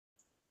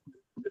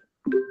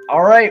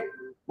All right.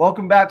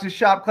 Welcome back to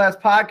Shop Class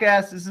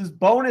Podcast. This is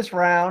bonus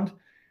round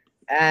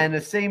and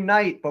the same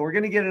night, but we're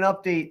going to get an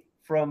update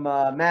from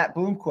Matt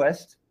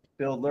Blomquist,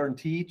 Build, Learn,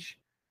 Teach.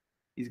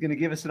 He's going to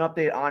give us an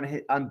update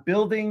on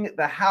building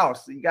the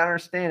house. You got to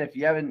understand, if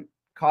you haven't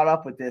caught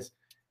up with this,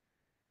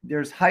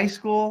 there's high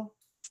school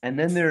and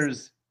then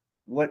there's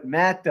what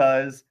Matt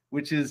does,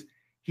 which is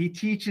he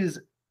teaches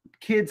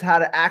kids how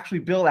to actually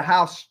build a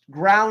house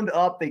ground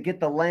up. They get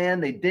the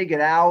land, they dig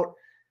it out,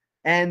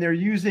 and they're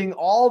using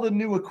all the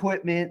new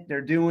equipment. They're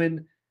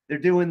doing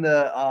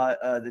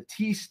the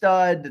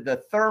T-stud, the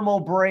thermal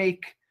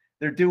break.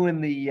 They're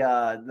doing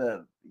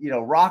the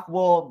rock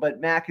wool. But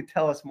Matt could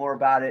tell us more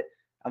about it.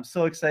 I'm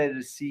so excited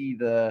to see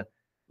the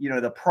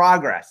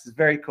progress. It's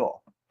very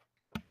cool.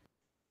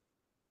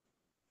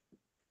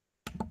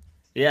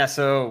 Yeah,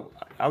 so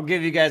I'll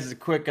give you guys a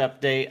quick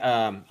update.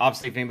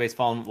 Obviously, if anybody's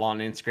following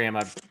along on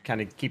Instagram, I'm kind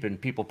of keeping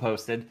people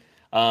posted.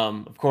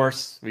 Of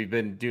course, we've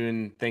been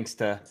doing things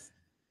to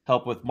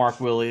help with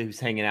Mark Willie, who's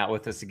hanging out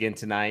with us again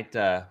tonight.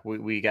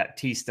 We got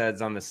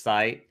T-studs on the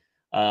site.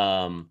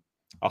 I'll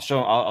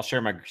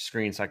share my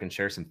screen so I can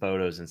share some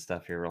photos and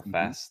stuff here real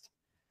fast.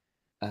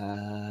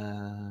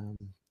 Hope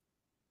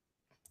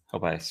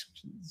I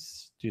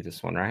do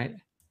this one right.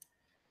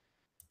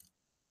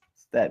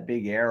 It's that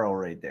big arrow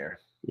right there.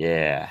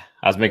 Yeah,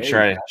 I was making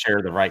sure I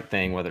share the right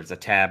thing, whether it's a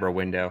tab or a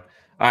window.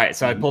 All right,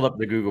 so I pulled up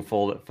the Google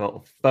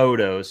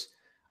photos.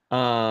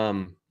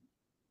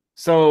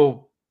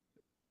 So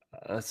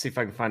let's see if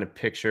I can find a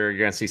picture.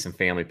 You're gonna see some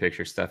family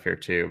picture stuff here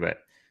too, but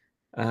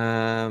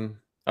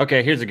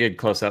okay, here's a good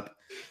close up.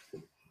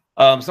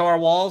 So our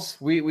walls,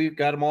 we've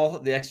got them all.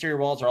 The exterior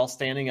walls are all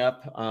standing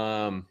up.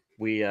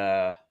 We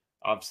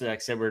obviously, like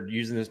I said, we're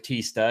using the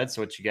T-stud.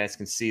 So what you guys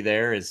can see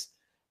there is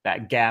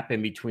that gap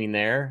in between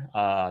there.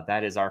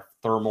 That is our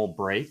thermal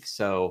break.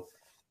 So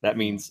that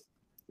means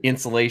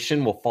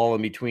insulation will fall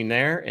in between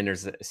there, and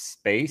there's a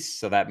space.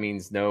 So that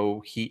means no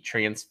heat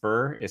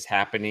transfer is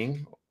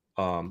happening,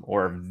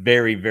 or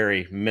very,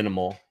 very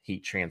minimal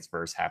heat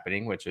transfer is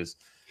happening, which is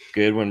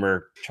good when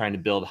we're trying to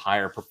build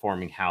higher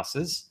performing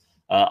houses.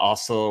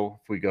 Also,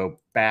 if we go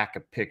back a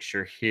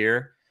picture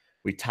here,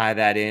 we tie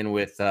that in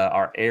with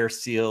our air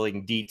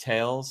sealing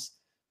details.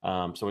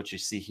 So what you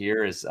see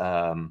here is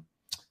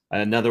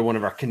another one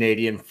of our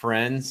Canadian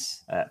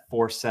friends at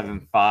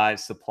 475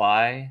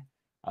 Supply,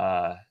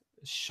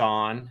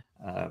 Sean.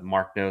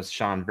 Mark knows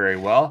Sean very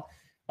well.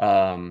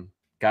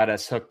 Got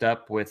us hooked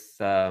up with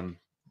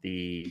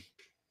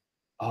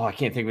I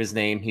can't think of his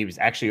name. He was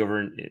actually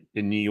over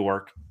in New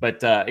York.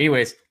 But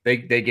anyways, they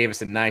gave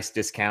us a nice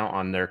discount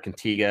on their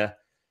Contiga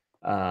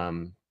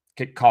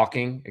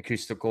caulking,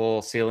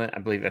 acoustical sealant.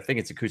 I think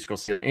it's acoustical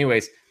sealant.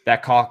 Anyways,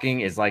 that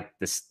caulking is like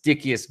the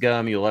stickiest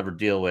gum you'll ever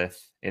deal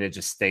with, and it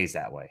just stays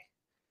that way.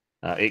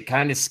 It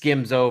kind of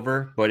skims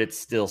over, but it's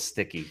still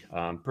sticky.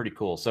 Pretty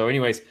cool. So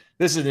anyways,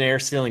 this is an air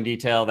sealing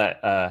detail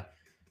that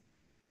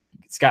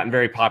it's gotten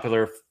very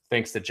popular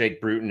thanks to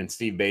Jake Bruton and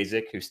Steve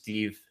Baczek, who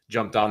Steve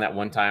jumped on that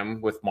one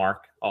time with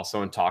Mark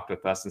also and talked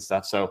with us and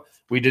stuff. So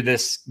we did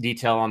this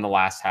detail on the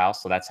last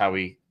house. So that's how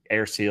we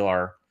air seal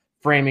our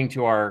framing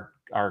to our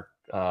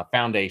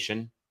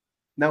foundation.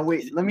 Now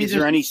wait, let me is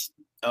there any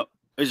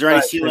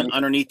sealant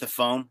underneath the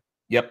foam?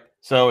 Yep.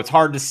 So it's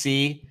hard to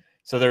see.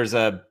 So there's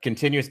a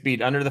continuous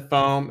bead under the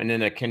foam and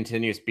then a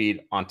continuous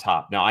bead on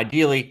top. Now,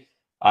 ideally,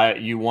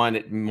 you want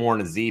it more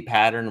in a Z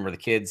pattern, where the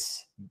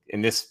kids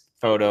in this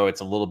photo, it's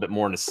a little bit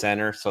more in the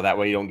center. So that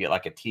way you don't get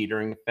like a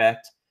teetering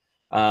effect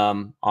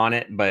on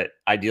it. But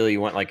ideally,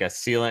 you want like a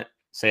sealant,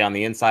 say on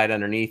the inside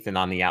underneath and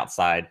on the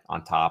outside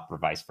on top, or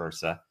vice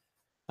versa.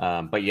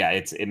 But yeah,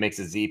 it makes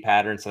a Z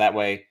pattern. So that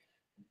way,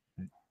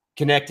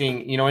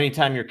 connecting,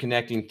 anytime you're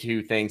connecting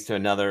two things to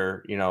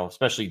another,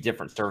 especially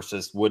different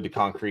surfaces, wood to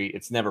concrete,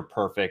 it's never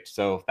perfect.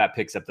 So that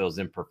picks up those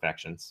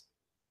imperfections.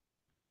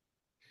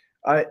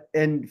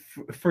 And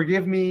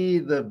forgive me,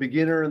 the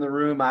beginner in the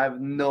room, I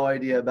have no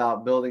idea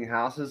about building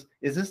houses.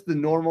 Is this the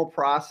normal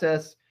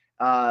process?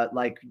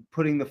 Like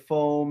putting the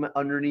foam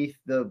underneath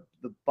the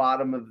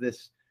bottom of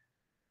this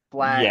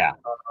flat? Yeah.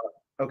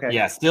 Okay.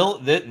 Yeah. Still,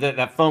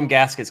 that foam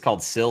gasket is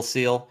called sill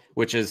seal,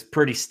 which is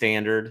pretty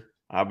standard.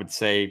 I would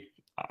say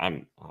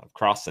I'm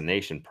across the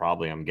nation,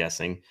 probably, I'm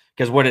guessing,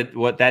 because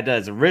what that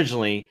does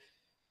originally,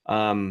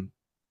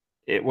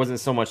 it wasn't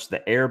so much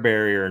the air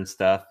barrier and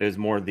stuff. It was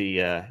more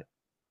the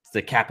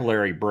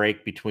capillary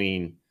break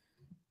between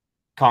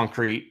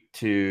concrete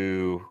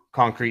to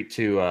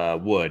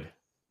wood.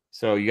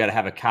 So you got to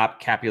have a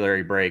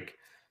capillary break,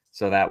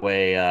 so that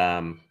way,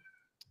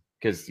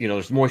 because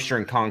there's moisture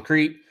in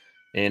concrete,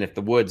 and if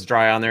the wood's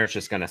dry on there, it's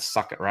just going to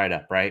suck it right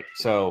up, right?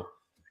 So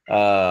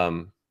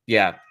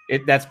yeah,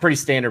 that's pretty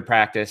standard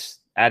practice.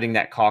 Adding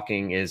that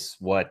caulking is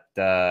what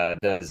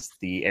does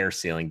the air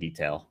sealing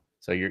detail.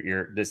 So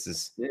this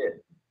is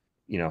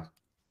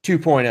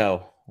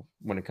 2.0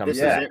 when it comes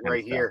to that. This is it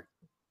right here.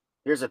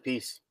 Here's a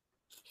piece.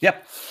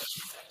 Yep.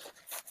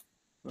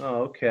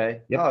 Oh,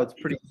 okay. Yep. Oh, it's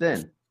pretty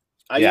thin.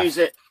 I use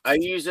it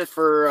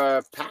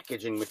for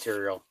packaging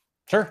material.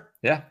 Sure.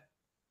 Yeah.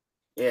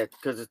 Yeah,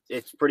 because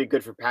it's pretty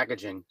good for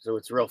packaging. So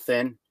it's real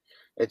thin.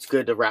 It's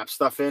good to wrap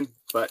stuff in.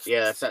 But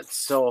yeah, that's that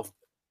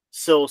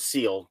sill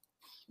seal.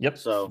 Yep.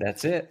 So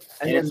that's it.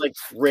 And it's like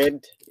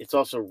ribbed. It's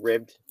also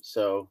ribbed.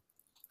 So,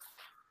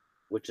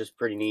 which is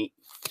pretty neat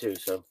too.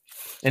 So,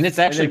 and it's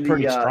actually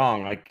pretty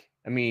strong. Like,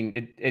 I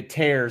mean, it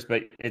tears,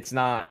 but it's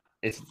not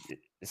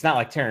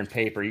like tearing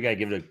paper. You got to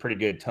give it a pretty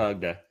good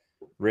tug to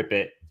rip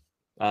it.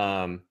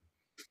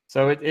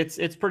 So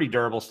it's pretty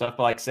durable stuff.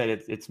 But like I said,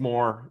 it's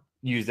more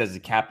used as a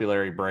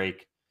capillary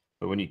break.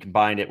 But when you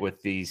combine it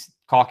with these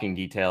caulking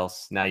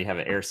details, now you have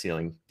an air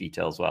sealing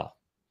detail as well.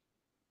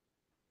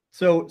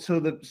 So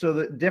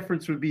the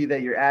difference would be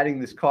that you're adding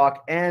this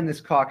caulk, and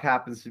this caulk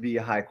happens to be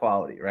a high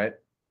quality, right?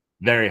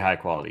 Very high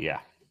quality, yeah.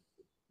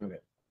 Okay.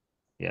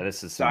 Yeah,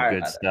 this is some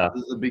good stuff.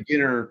 This is a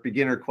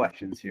beginner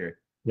questions here.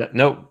 Yeah,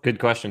 no, good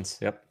questions.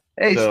 Yep.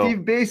 Hey,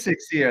 Steve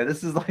Baczek's here.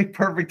 This is like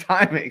perfect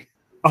timing.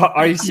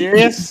 Are you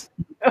serious?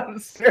 I'm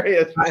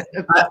serious, man.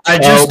 I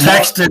just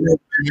texted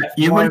it.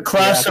 You would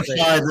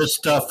classify this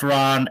stuff,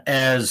 Ron,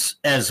 as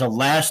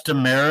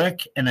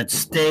elastomeric, and it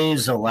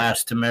stays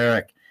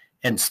elastomeric.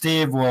 And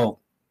Steve will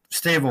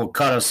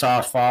cut us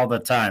off all the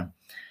time.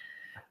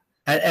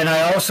 And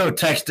I also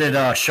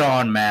texted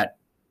Sean, Matt.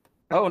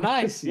 Oh,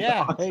 nice.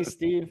 Yeah. Hey,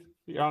 Steve,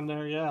 you're on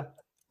there. Yeah.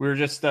 We were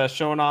just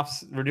showing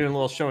off. We're doing a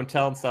little show and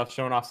tell and stuff,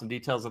 showing off some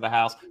details of the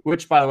house,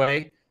 which, by the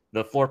way,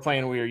 the floor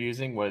plan we were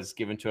using was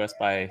given to us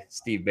by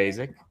Steve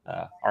Baczek,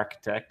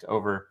 architect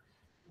over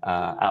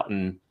out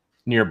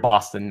near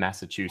Boston,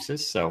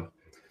 Massachusetts. So,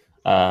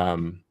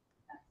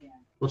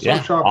 what's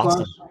up, shop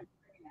awesome. class?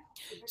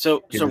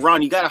 So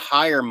Ron, you got to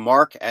hire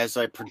Mark as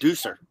a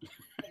producer.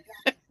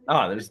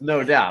 Oh, there's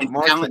no doubt. And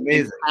Mark's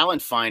amazing.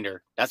 Talent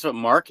finder. That's what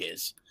Mark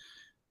is.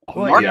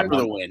 Well, Mark yeah, for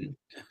the win.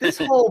 This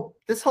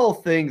whole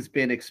thing's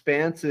been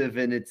expansive,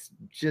 and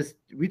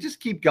we just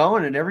keep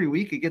going, and every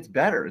week it gets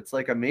better. It's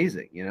like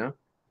amazing, you know.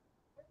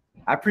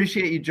 I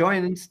appreciate you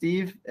joining,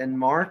 Steve and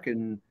Mark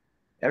and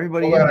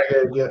everybody.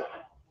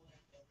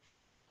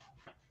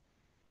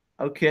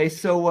 Okay,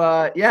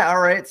 so yeah,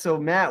 all right. So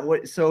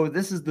Matt, so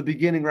this is the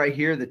beginning right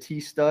here, the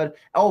T-stud.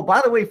 Oh,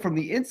 by the way, from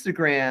the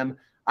Instagram,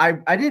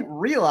 I didn't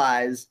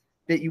realize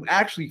that you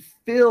actually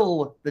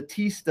fill the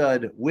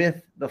T-stud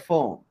with the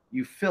foam.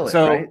 You fill it,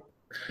 right?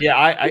 Yeah,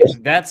 I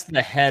that's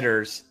the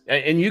headers,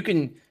 and you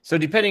can. So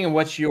depending on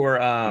what you're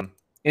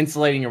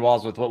insulating your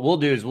walls with, what we'll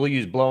do is we'll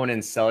use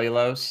blown-in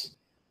cellulose.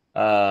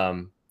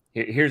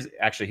 Here's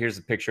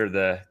a picture of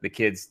the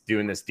kids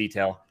doing this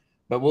detail.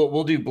 But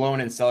we'll do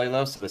blown-in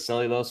cellulose. So the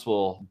cellulose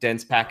will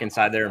dense pack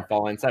inside there and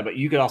fall inside. But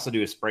you could also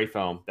do a spray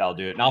foam that'll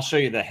do it. And I'll show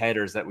you the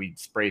headers that we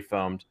spray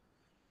foamed.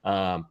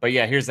 But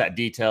yeah, here's that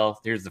detail.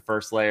 Here's the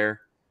first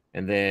layer,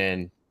 and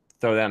then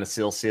throw down a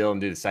seal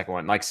and do the second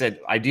one. Like I said,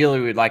 ideally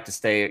we'd like to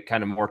stay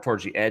kind of more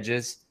towards the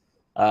edges,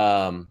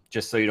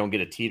 just so you don't get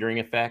a teetering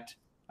effect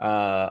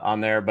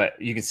on there. But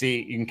you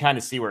can kind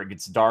of see where it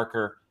gets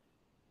darker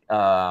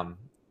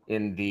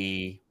in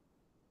the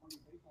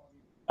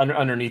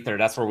underneath there.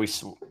 That's where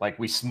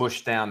we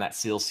smush down that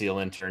seal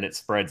into, and it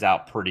spreads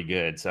out pretty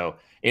good. So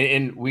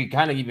and we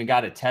kind of even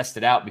got it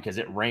tested out because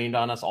it rained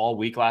on us all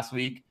week last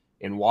week,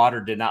 and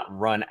water did not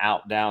run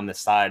out down the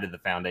side of the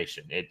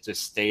foundation. It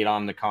just stayed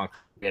on the concrete.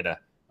 We had to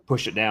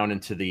push it down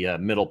into the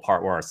middle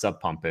part where our sub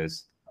pump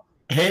is.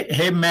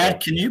 Hey,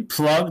 Matt, can you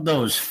plug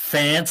those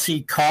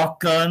fancy caulk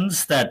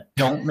guns that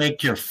don't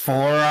make your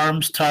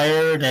forearms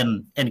tired?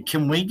 And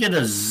can we get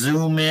a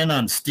zoom in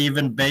on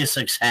Steven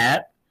Baczek's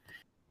hat?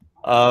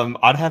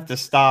 I'd have to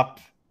stop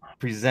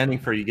presenting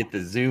for you to get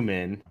the zoom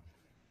in,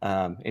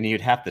 and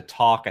you'd have to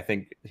talk. I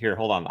think here.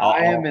 Hold on. I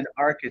am an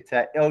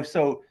architect. Oh,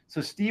 so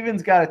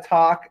Steven's got to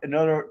talk in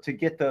order to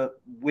get the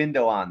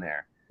window on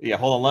there. Yeah,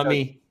 hold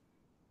on.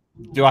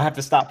 Do I have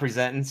to stop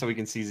presenting so we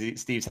can see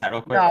Steve's hat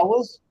real quick?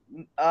 No,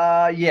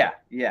 yeah.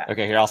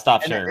 Okay, here I'll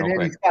stop sharing real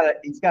quick.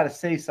 He's got to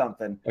say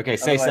something. Okay,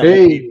 say something.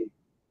 Hey,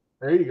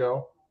 there you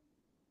go.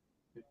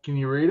 Can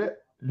you read it?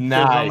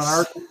 Nice. I'm an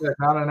architect,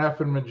 not an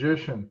effing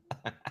magician.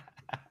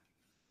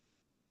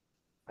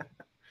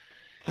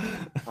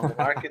 I'm an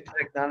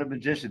architect, not a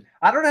magician.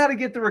 I don't know how to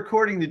get the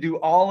recording to do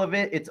all of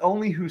it. It's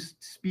only who's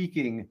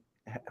speaking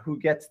who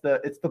gets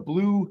it's the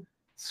blue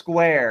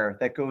square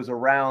that goes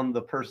around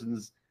the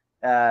person's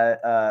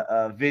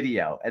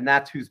video, and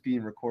that's who's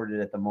being recorded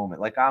at the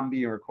moment. Like I'm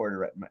being recorded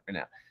right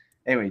now.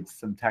 Anyway,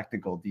 some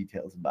technical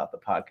details about the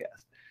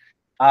podcast.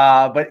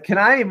 But can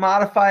I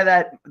modify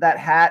that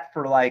hat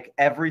for like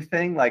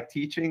everything, like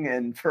teaching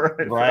and for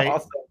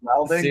also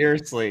welding?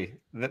 Seriously,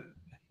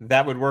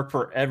 that would work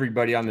for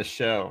everybody on the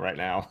show right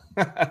now.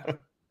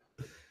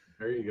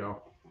 There you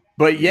go.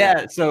 But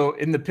yeah, so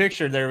in the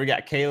picture there, we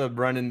got Caleb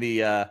running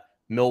the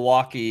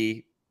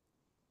Milwaukee,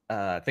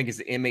 I think it's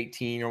the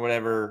M18 or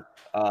whatever,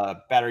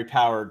 battery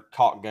powered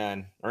caulk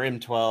gun, or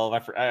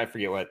M12. I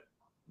forget what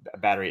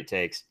battery it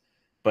takes.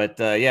 But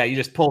yeah, you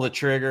just pull the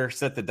trigger,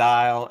 set the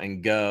dial,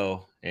 and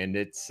go. And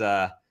it's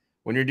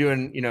when you're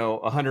doing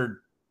 100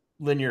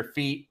 linear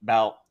feet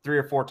about 3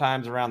 or 4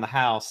 times around the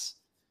house.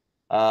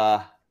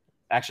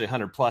 Actually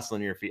 100 plus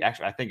linear feet.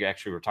 Actually, I think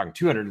we're talking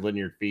 200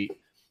 linear feet.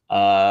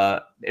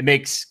 it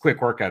makes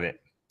quick work of it.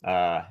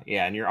 Yeah,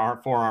 and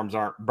your forearms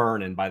aren't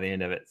burning by the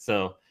end of it.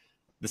 So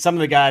some of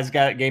the guys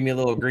gave me a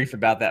little grief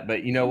about that.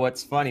 But you know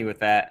what's funny with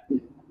that?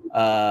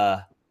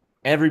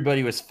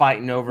 Everybody was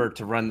fighting over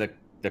to run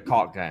the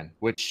caulk gun,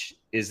 which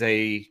is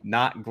a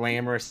not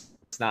glamorous,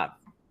 it's not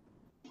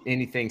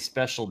anything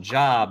special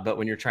job. But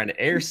when you're trying to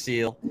air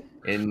seal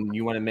and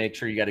you want to make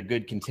sure you got a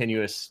good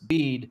continuous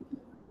bead,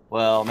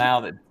 well,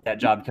 now that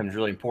job becomes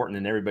really important,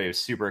 and everybody was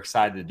super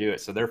excited to do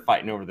it. So they're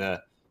fighting over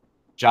the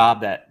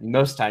job that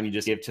most time you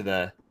just give to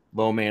the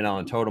low man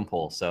on a totem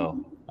pole.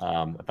 So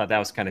I thought that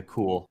was kind of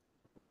cool,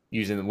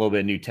 using a little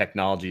bit of new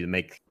technology to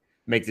make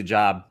the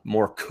job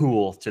more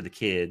cool to the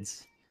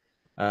kids.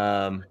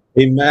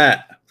 Hey,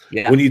 Matt,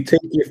 yeah. When you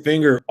take your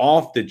finger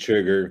off the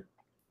trigger,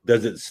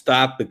 does it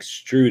stop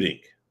extruding?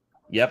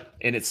 Yep,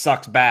 and it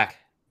sucks back.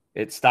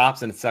 It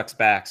stops and it sucks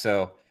back,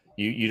 so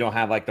you don't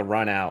have like the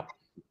run out.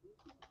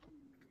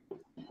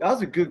 That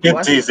was a good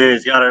question. These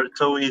days, you got it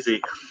so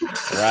easy.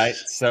 Right,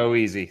 so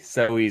easy.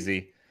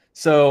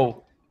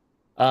 So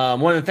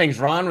one of the things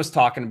Ron was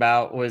talking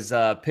about was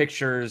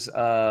pictures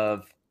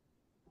of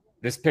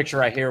this picture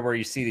right here where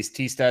you see these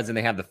T-studs and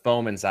they have the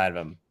foam inside of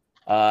them.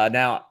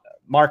 Now,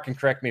 Mark can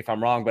correct me if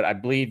I'm wrong, but I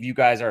believe you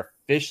guys are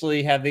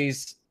officially have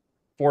these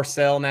for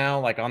sale now,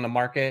 like on the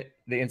market,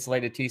 the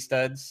insulated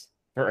T-studs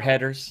or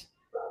headers.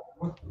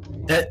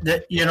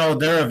 They're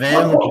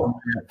available,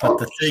 but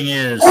the thing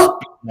is,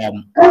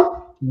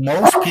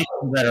 most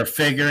people that are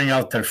figuring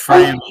out their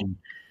framing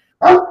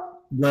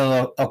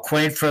will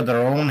acquaint for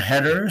their own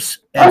headers.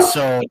 And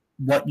so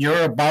what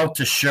you're about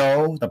to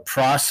show, the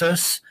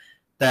process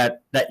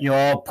that you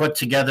all put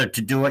together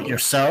to do it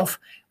yourself,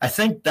 I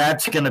think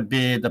that's going to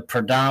be the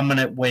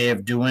predominant way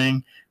of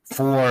doing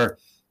for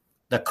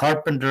the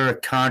carpenter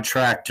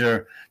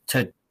contractor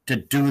to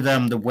do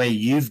them the way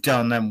you've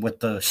done them with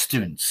the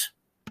students.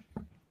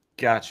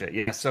 Gotcha.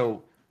 Yeah.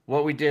 So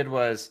what we did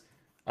was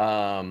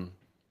to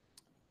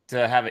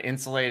have an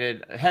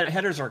insulated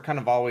headers are kind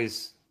of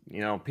always,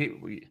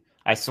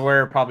 I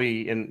swear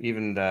probably in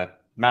even the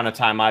amount of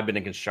time I've been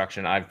in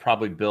construction, I've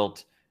probably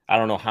built, I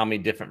don't know how many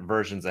different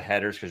versions of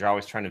headers, because you're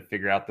always trying to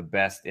figure out the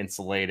best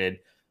insulated,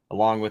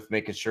 along with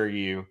making sure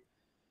you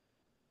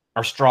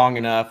are strong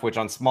enough, which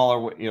on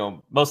smaller,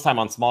 most time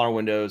on smaller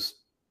windows,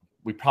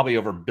 we probably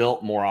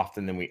overbuilt more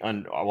often than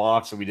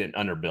obviously we didn't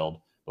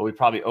underbuild, but we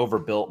probably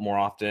overbuilt more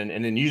often.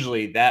 And then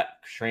usually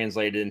that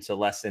translated into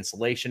less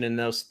insulation in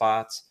those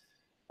spots.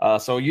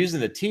 So using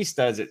the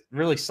T-studs, it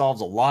really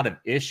solves a lot of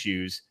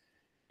issues,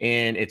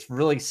 and it's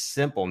really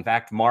simple. In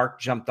fact, Mark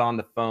jumped on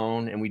the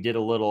phone and we did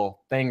a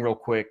little thing real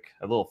quick,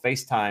 a little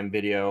FaceTime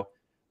video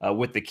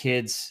with the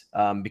kids,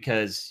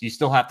 because you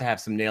still have to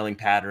have some nailing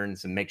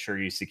patterns and make sure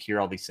you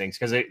secure all these things,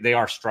 because they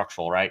are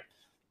structural, right?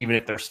 Even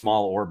if they're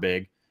small or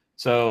big.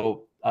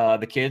 So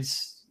the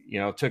kids,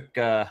 took,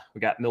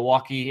 we got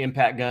Milwaukee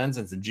impact guns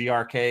and some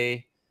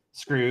GRK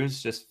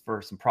screws just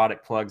for some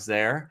product plugs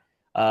there.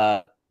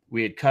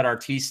 We had cut our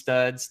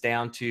T-studs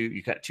down to,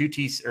 you cut two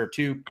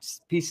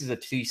pieces of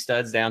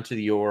T-studs down to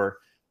your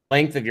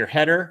length of your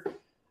header,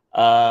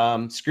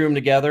 screw them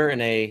together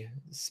in a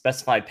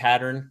specified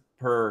pattern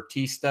per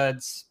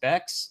T-stud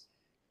specs.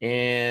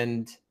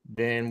 And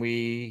then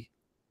we,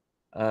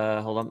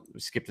 hold on, we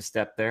skipped a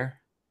step there.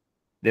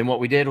 Then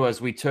what we did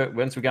was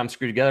once we got them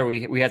screwed together,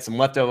 we had some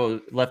leftover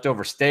Sᴄ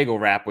ဃᴏᴏ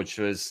wrap, which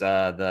was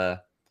the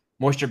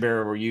moisture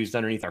barrier we used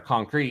underneath our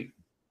concrete.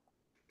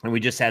 And we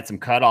just had some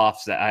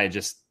cutoffs that I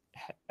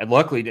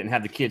luckily didn't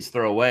have the kids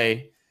throw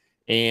away.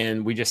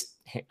 And we just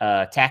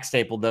tack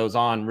stapled those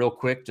on real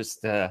quick,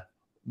 just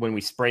when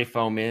we spray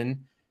foam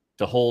in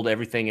to hold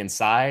everything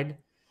inside.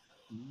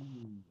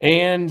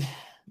 And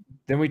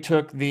then we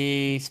took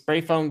the spray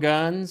foam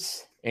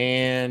guns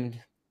and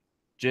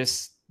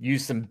just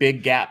used some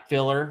big gap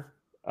filler.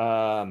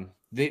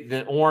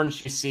 The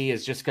orange you see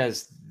is just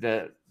because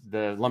the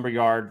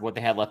lumberyard, what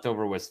they had left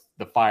over was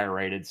the fire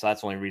rated. So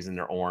that's the only reason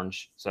they're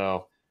orange.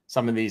 So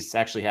some of these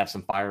actually have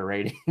some fire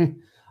rating.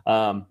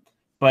 Yeah,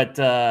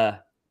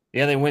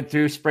 they went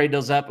through, sprayed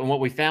those up. And what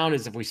we found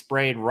is if we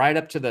sprayed right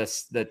up to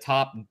the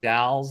top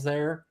dowels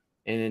there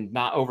and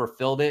not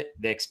overfilled it,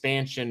 the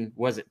expansion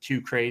wasn't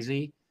too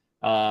crazy.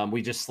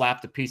 We just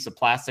slapped a piece of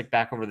plastic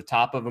back over the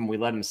top of them. We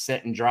let them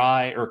sit and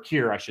dry, or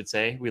cure, I should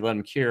say. We let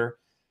them cure.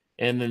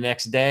 And the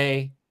next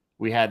day,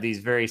 we had these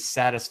very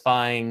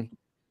satisfying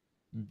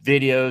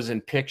videos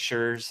and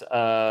pictures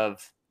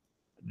of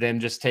them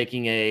just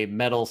taking a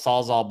metal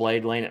Sawzall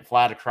blade, laying it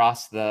flat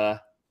across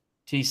the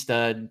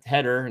T-stud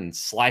header and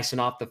slicing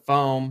off the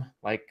foam,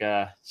 like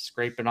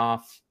scraping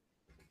off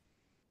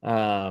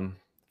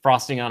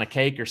frosting on a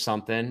cake or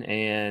something.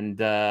 And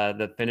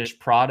the finished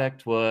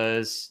product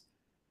was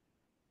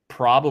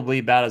probably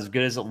about as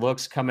good as it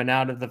looks coming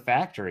out of the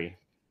factory.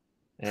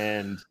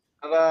 And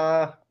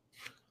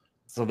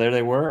so there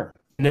they were.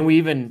 And then we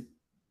even,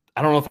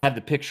 I don't know if I have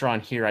the picture on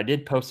here. I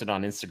did post it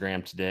on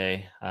Instagram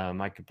today.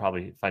 I could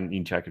probably, if I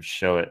need to, I could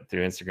show it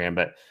through Instagram.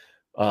 But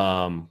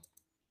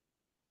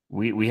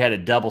we had a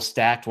double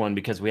stacked one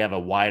because we have a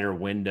wider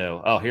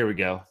window. Oh, here we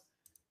go.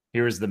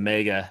 Here's the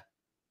mega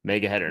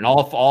mega header, and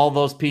all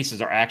those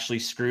pieces are actually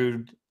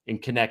screwed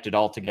and connected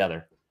all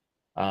together.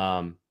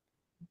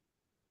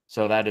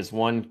 So that is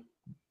one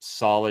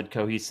solid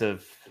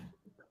cohesive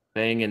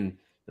thing. And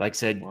like I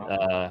said,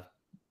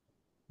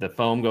 the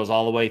foam goes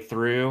all the way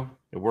through.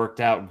 It worked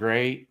out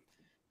great,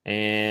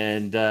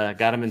 and got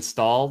them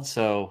installed.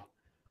 So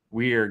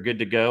we are good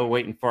to go,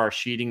 waiting for our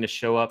sheeting to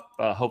show up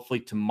hopefully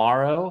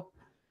tomorrow.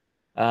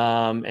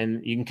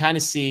 And you can kind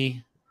of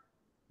see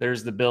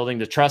there's the building.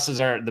 The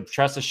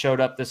trusses showed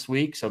up this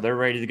week, so they're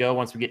ready to go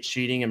once we get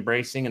sheeting and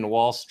bracing and the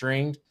walls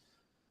stringed.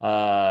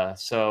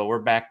 So we're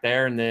back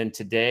there. And then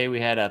today we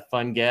had a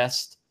fun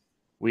guest.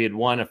 We had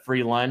won a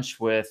free lunch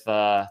with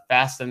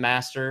Fast and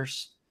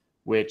Masters,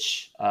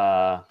 which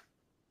they're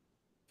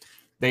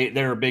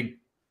a big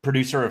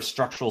producer of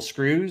structural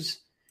screws.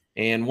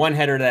 And one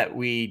header that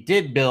we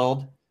did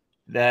build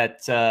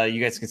that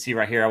you guys can see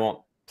right here. I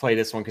won't play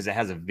this one because it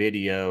has a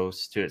video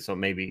to it, so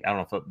maybe I don't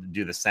know if it'll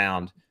do the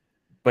sound.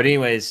 But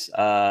anyways,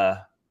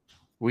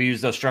 we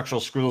use those structural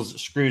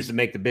screws to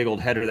make the big old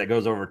header that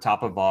goes over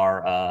top of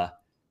our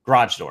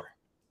garage door.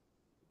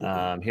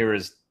 Here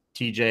is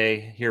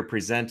TJ here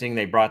presenting.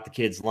 They brought the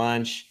kids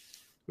lunch.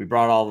 We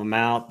brought all of them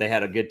out. They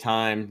had a good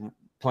time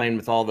playing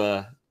with all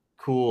the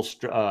cool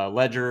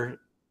ledger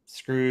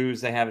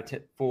screws they have a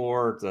tip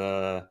for.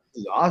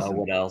 Awesome.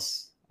 What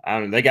else? I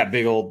don't know. They got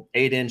big old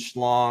 8-inch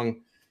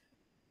long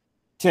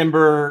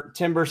timber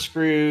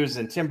screws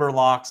and timber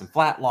locks and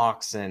flat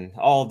locks and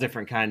all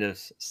different kind of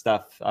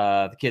stuff.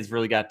 The kids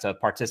really got to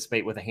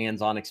participate with a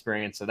hands-on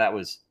experience. So that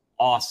was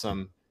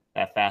awesome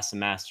that Fast and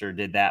Master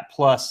did that.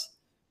 Plus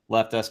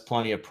left us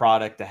plenty of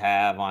product to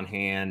have on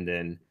hand.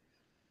 And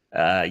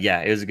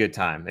yeah, it was a good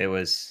time. It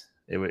was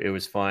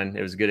fun.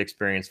 It was a good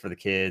experience for the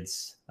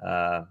kids.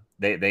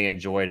 They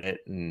enjoyed it.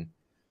 And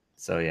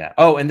so, yeah.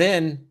 Oh, and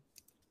then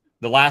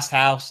the last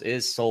house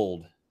is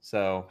sold.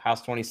 So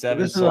house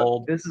 27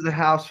 sold. This is a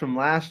house from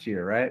last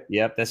year, right?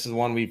 Yep. This is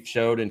one we've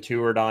showed and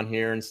toured on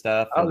here and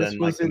stuff. Oh, and this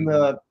was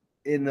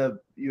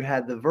you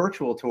had the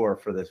virtual tour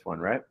for this one,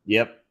 right?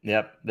 Yep.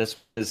 This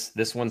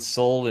one's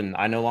sold, and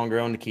I no longer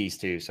own the keys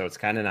to, so it's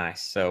kind of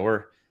nice. So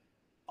we're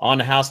on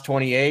to house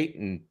 28,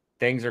 and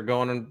things are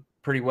going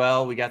pretty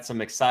well. We got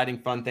some exciting,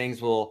 fun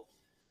things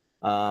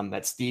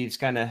that Steve's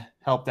kind of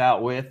helped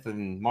out with,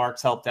 and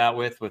Mark's helped out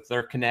with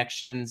their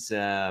connections.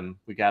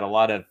 We got a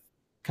lot of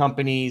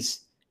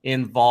companies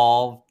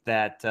involved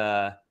that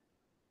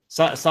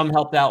some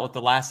helped out with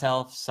the last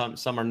house.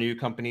 Some are new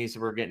companies that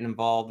were getting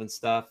involved and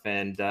stuff.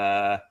 And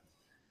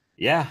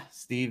yeah,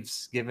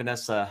 Steve's given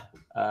us a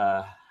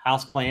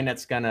house plan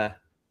that's gonna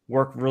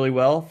work really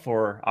well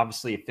for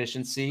obviously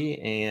efficiency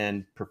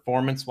and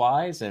performance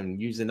wise,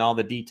 and using all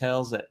the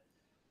details that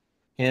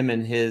him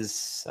and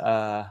his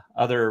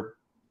other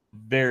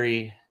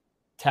very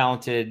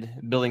talented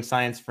building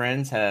science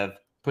friends have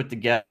put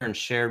together and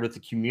shared with the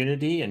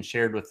community and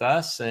shared with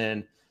us.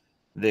 And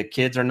the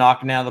kids are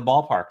knocking out of the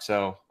ballpark.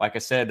 So like I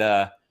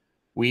said,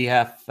 we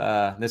have,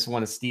 this is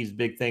one of Steve's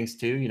big things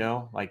too, you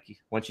know, like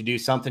once you do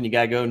something, you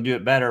got to go and do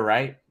it better,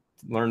 right?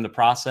 Learn the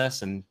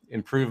process and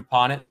improve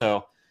upon it.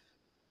 So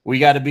we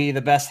got to be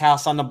the best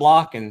house on the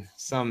block, and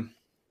some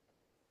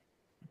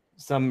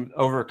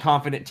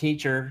overconfident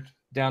teacher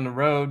down the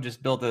road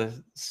just built a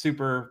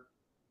super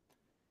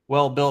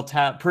well-built,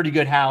 pretty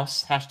good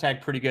house,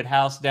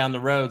 #prettygoodhouse down the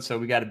road. So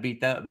we got to beat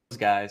those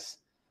guys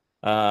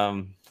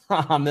on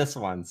this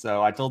one.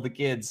 So I told the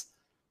kids,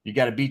 you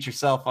got to beat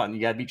yourself. You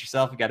got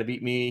to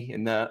beat me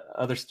and the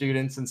other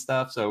students and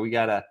stuff. So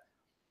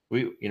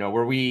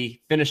where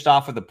we finished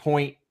off with a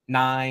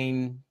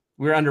 0.9,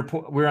 we're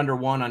under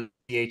 1 on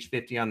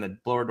DH50 on the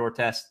blower door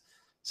test.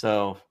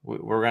 So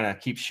we're going to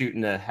keep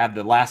shooting to have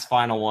the last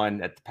final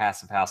one at the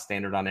passive house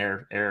standard on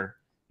air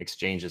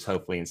exchanges,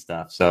 hopefully, and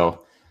stuff.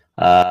 So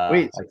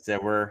like I said,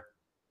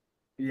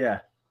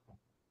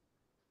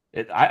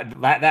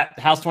 that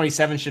house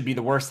 27 should be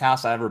the worst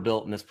house I ever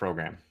built in this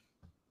program.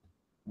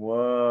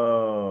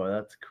 Whoa,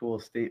 that's a cool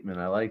statement.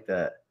 I like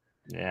that.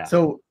 Yeah.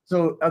 So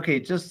okay,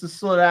 just to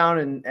slow down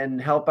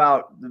and help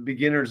out the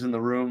beginners in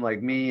the room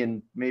like me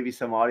and maybe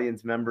some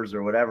audience members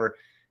or whatever.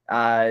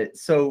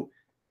 So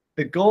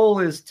the goal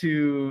is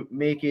to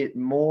make it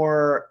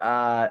more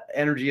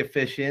energy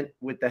efficient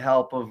with the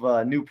help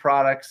of new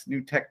products, new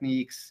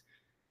techniques,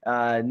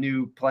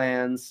 new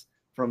plans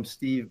from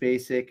Steve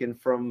Baczek and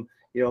from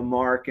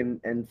Mark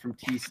and from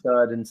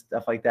T-Stud and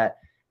stuff like that.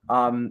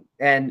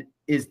 And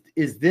is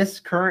this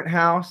current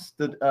house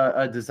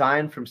a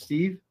design from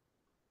Steve?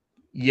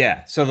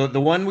 Yeah. So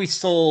the one we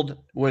sold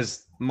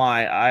was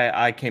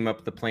I came up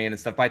with the plan and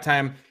stuff. By the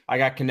time I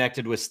got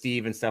connected with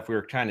Steve and stuff, we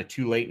were kind of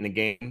too late in the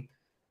game.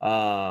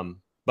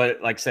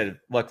 But like I said,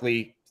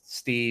 luckily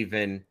Steve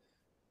and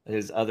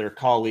his other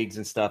colleagues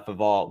and stuff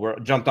were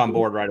jumped on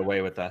board right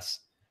away with us.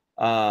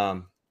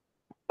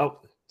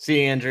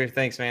 See you, Andrew.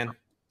 Thanks, man.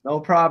 No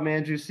problem,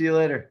 Andrew. See you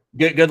later.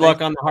 Good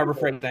luck on the Harbor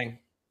Freight thing.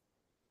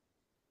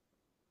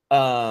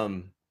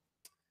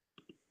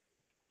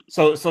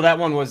 So that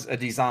one was a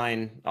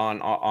design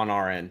on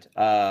our end.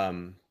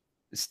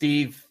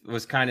 Steve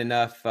was kind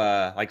enough,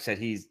 like I said,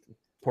 he's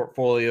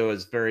portfolio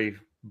is very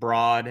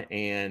broad,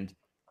 and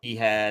he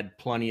had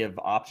plenty of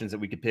options that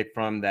we could pick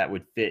from that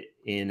would fit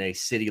in a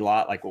city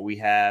lot like what we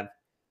have.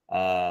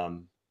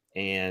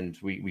 And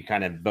we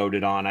kind of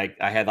voted on, I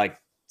had like,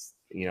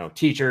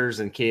 teachers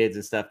and kids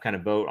and stuff kind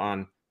of vote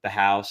on the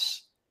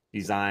house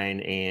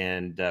design.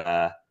 And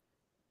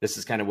this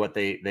is kind of what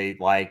they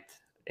liked.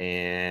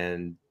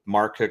 And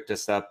Mark hooked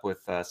us up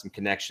with some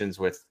connections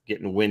with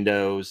getting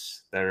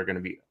windows that are going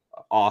to be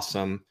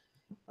awesome.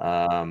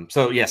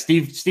 So yeah,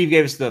 Steve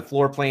gave us the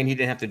floor plan. He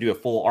didn't have to do a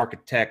full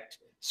architect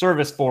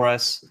service for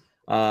us.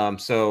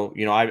 So,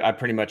 I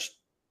pretty much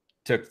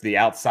took the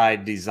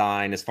outside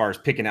design as far as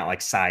picking out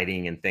like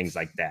siding and things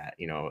like that.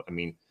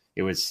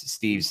 It was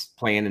Steve's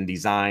plan and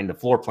design. The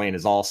floor plan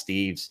is all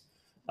Steve's.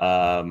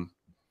 And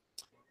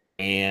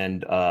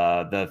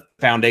the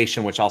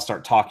foundation, which I'll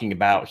start talking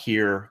about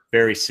here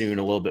very soon,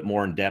 a little bit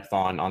more in depth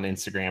on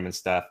Instagram and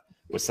stuff,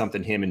 was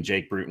something him and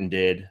Jake Bruton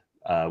did,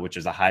 which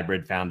is a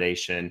hybrid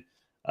foundation.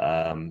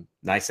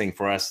 Nice thing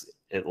for us,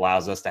 it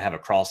allows us to have a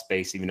crawl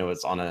space, even though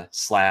it's on a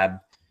slab,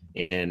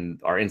 and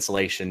our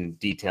insulation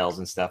details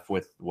and stuff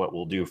with what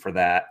we'll do for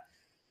that.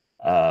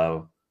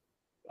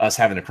 Us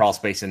having a crawl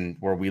space in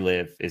where we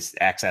live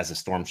acts as a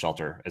storm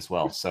shelter as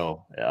well.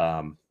 So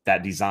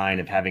that design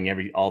of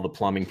having all the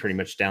plumbing pretty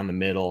much down the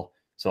middle,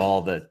 so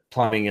all the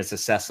plumbing is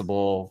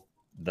accessible.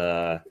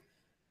 And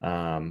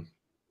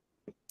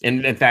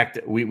in fact,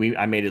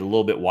 I made it a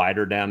little bit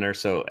wider down there,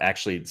 so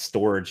actually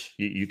storage,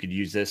 you could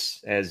use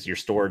this as your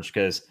storage,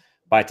 because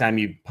by the time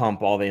you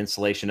pump all the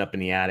insulation up in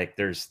the attic,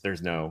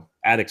 there's no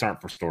attics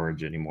aren't for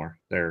storage anymore.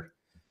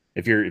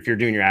 If you're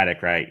doing your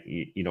attic right,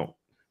 you're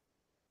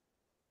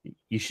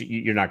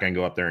not going to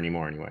go up there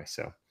anymore anyway.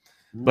 So,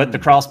 but the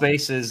crawl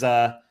space is,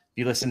 if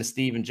you listen to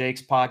Steve and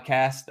Jake's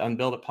podcast,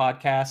 UnBuild It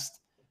podcast,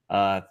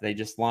 they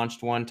just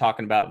launched one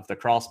talking about if the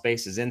crawl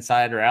space is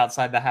inside or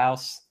outside the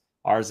house.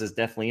 Ours is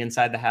definitely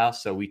inside the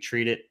house, so we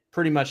treat it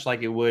pretty much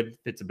like it would if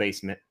it's a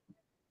basement.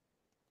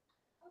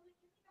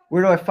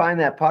 Where do I find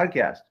that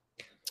podcast?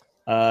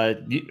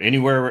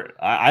 Anywhere.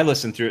 I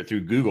listen through it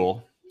through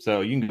Google,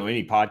 so you can go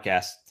any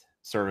podcast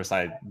service,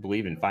 I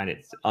believe, and find it.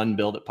 It's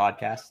UnBuild It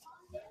podcast.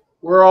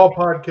 Where all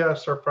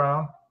podcasts are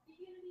found.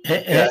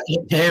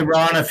 Hey,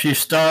 Ron, if you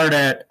start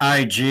at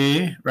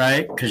IG,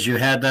 right, because you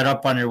had that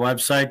up on your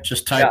website,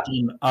 just type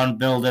in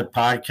UnBuild It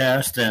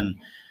podcast, and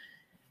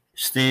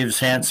Steve's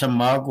handsome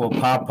mug will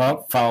pop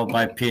up, followed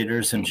by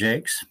Peter's and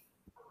Jake's.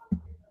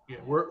 Yeah,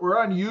 we're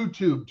on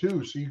YouTube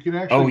too, so you can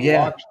actually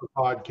watch the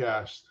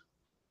podcast.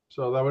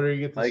 So that way you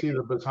get to see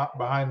the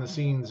behind the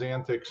scenes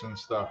antics and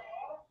stuff.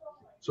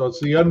 So it's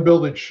the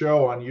UnBuild It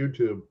show on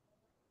YouTube.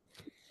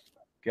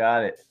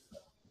 Got it.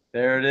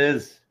 There it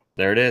is.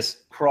 There it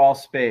is. Crawl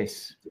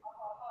space.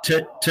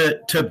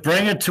 To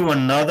bring it to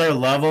another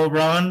level,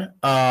 Ron,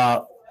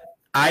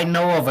 I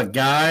know of a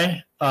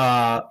guy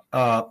that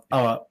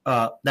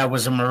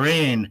was a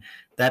Marine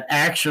that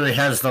actually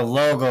has the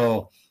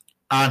logo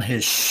on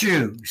his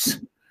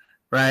shoes,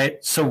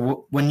 right?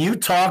 So when you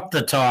talk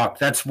the talk,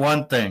 that's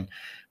one thing.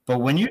 But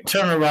when you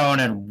turn around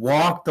and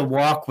walk the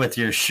walk with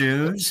your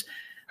shoes,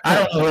 I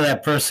don't know who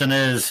that person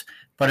is,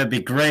 but it'd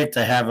be great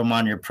to have him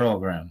on your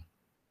program.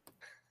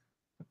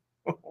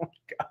 Oh my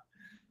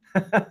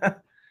God.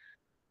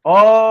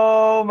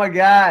 Oh my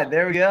God.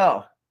 There we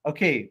go.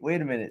 Okay,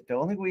 wait a minute. The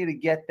only way to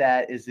get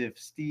that is if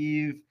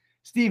Steve,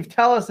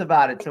 tell us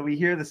about it so we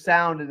hear the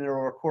sound and it'll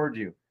record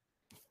you.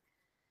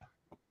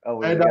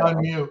 Oh, and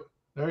unmute.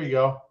 There you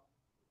go.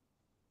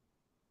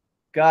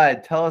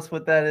 God, tell us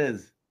what that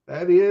is.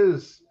 That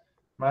is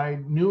my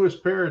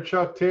newest pair of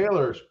Chuck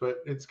Taylors, but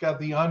it's got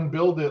the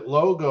UnBuild It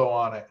logo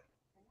on it.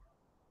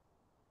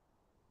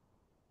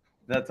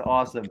 That's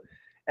awesome.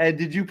 And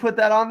did you put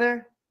that on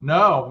there?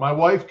 No, my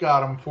wife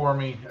got them for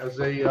me as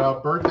a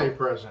birthday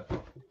present.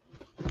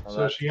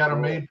 So she had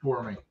them made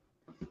for me.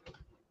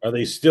 Are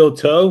they steel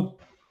toe?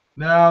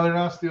 No, they're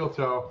not steel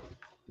toe.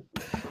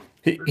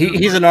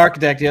 He's an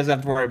architect. He doesn't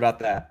have to worry about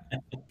that.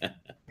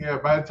 Yeah,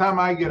 by the time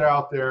I get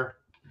out there,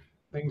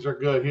 things are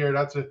good. Here,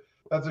 that's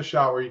a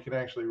shot where you can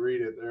actually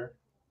read it there.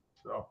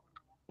 So,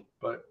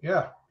 but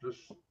yeah,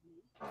 it's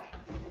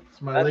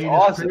my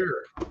latest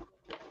pair.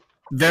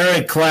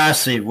 Very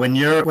classy. When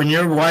your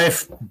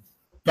wife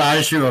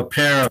buys you a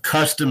pair of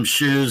custom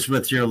shoes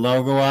with your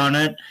logo on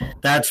it,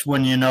 that's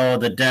when you know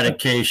the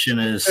dedication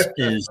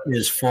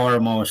is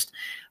foremost.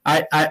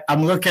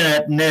 I'm looking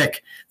at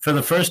Nick for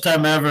the first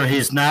time ever.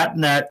 He's not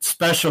in that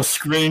special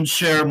screen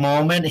share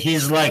moment.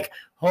 He's like,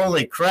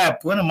 holy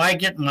crap, when am I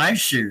getting my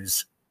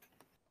shoes?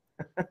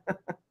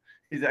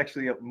 He's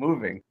actually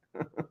moving.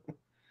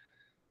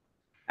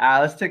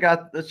 Let's check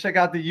out the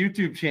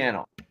YouTube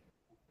channel.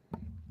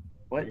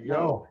 What? There you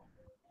go.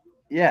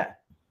 Yeah,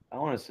 I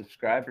want to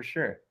subscribe for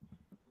sure.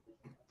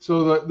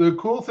 So the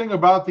cool thing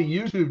about the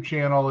YouTube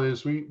channel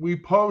is we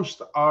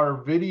post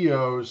our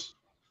videos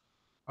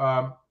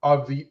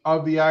of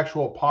the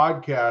actual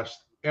podcast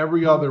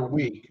every other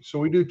week. So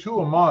we do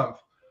 2 a month,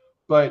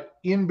 but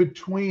in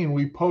between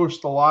we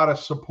post a lot of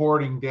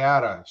supporting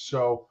data.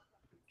 So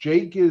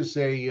Jake is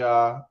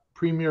a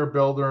premier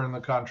builder in the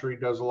country,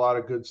 does a lot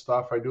of good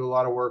stuff. I do a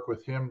lot of work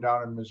with him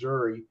down in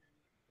Missouri.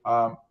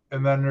 And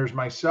then there's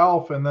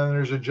myself, and then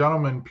there's a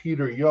gentleman,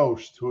 Peter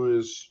Yost, who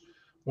is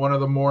one of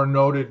the more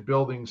noted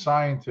building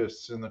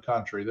scientists in the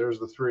country. There's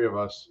the three of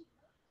us.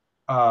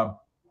 So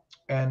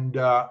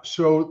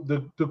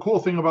the cool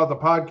thing about the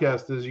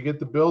podcast is you get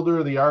the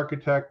builder, the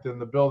architect, and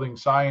the building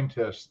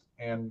scientist.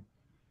 And,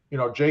 you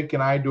know, Jake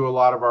and I do a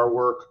lot of our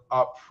work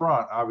up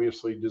front,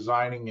 obviously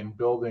designing and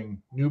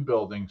building new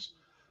buildings.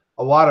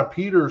 A lot of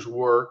Peter's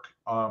work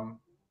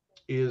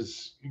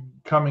is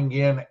coming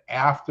in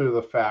after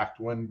the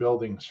fact when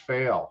buildings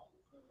fail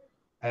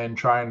and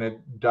trying to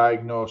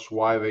diagnose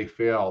why they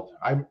failed.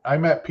 I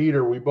met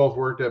Peter. We both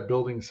worked at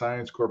Building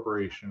Science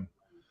Corporation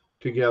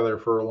together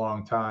for a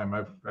long time.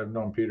 I've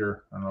known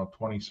Peter, I don't know,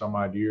 20 some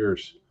odd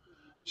years.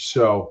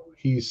 So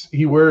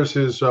he wears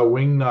his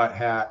wingnut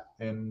hat,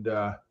 and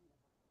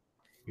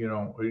you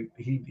know,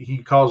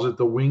 he calls it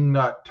the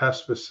Wingnut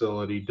Test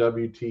Facility,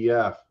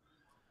 WTF.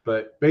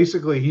 But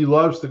basically, he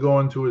loves to go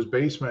into his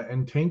basement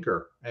and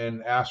tinker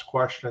and ask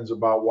questions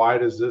about why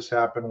does this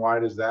happen? Why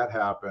does that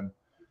happen?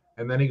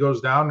 And then he goes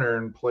down there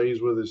and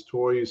plays with his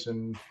toys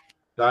and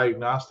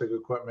diagnostic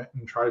equipment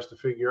and tries to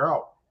figure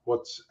out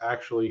what's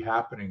actually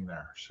happening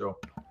there. So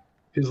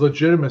his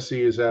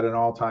legitimacy is at an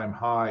all-time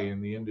high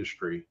in the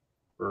industry.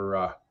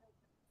 For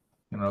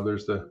you know,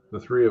 there's the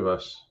three of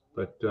us.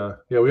 But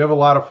yeah, we have a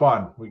lot of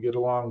fun. We get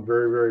along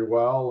very, very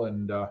well,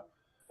 and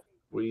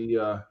we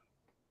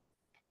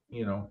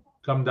you know,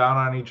 come down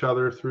on each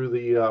other through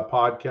the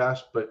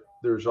podcast, but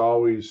there's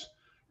always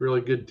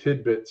really good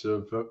tidbits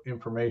of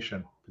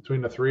information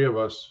between the three of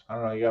us. I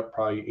don't know, you got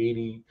probably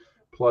 80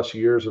 plus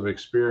years of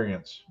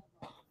experience.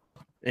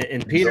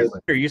 And Peter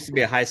used to be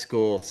a high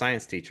school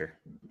science teacher.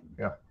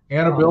 Yeah,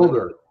 and a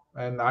builder.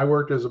 And I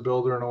worked as a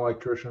builder and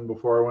electrician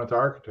before I went to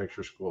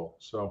architecture school.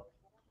 So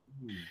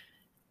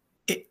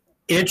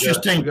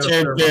interesting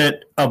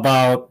tidbit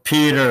about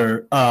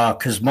Peter,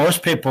 because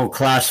most people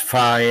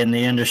classify in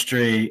the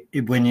industry,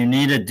 when you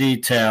need a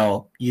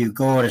detail, you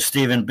go to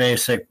Steven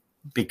Baczek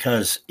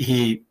because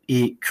he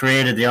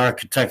created the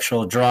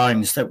architectural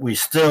drawings that we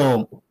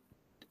still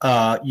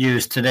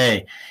use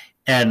today.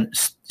 And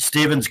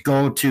Steven's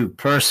go-to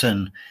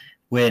person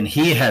when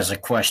he has a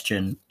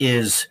question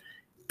is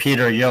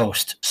Peter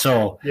Yost.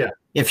 So yeah,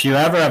 if you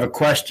ever have a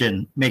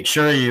question, make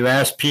sure you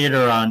ask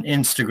Peter on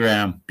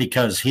Instagram,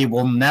 because he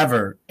will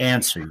never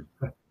answer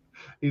you.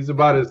 He's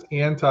about as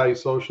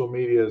anti-social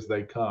media as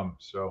they come.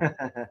 So,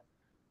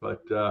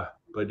 but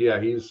yeah,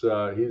 he's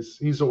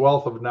a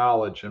wealth of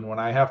knowledge, and when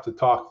I have to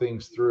talk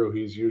things through,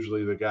 he's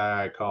usually the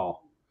guy I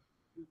call.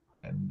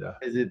 And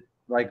is it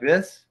like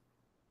this?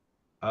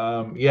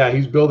 Yeah,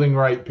 he's building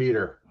right,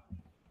 Peter.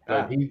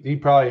 He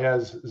probably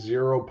has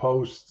 0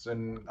 posts,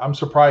 and I'm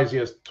surprised he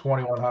has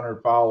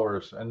 2,100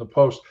 followers. And the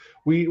post,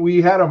 we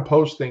had him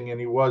posting, and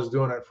he was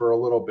doing it for a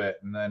little bit,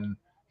 and then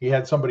he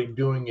had somebody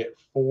doing it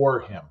for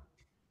him.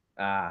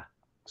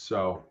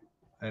 So,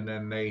 and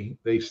then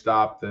they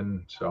stopped,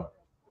 and so.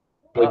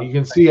 But you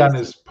can see on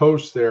his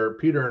post there,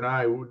 Peter and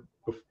I would,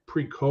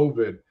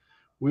 pre-COVID,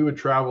 we would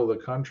travel the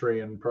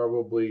country and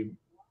probably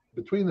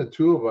between the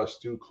two of us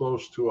do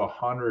close to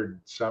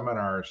 100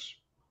 seminars.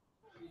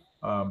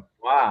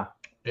 Wow.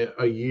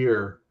 A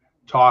year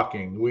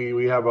talking.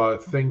 We have a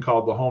thing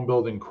called the Home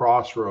Building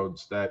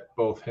Crossroads that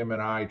both him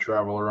and I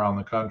travel around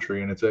the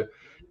country, and it's a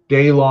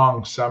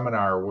day-long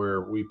seminar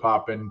where we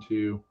pop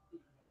into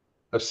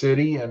a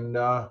city and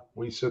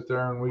we sit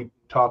there and we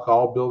talk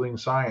all building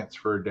science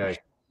for a day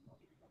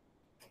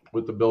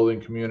with the building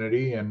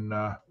community. And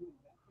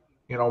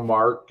you know,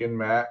 Mark and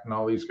Matt and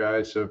all these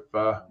guys have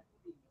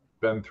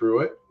been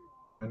through it.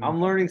 And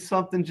I'm learning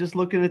something just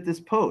looking at this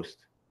post.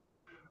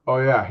 Oh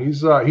yeah,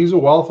 he's a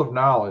wealth of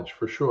knowledge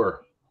for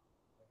sure.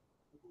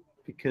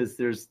 Because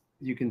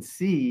you can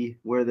see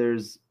where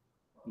there's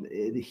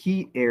the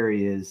heat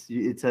areas.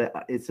 It's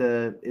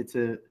a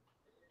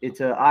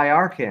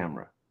IR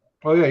camera.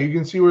 Oh yeah, you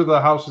can see where the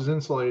house is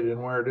insulated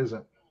and where it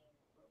isn't.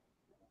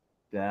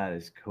 That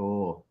is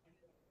cool.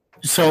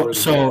 So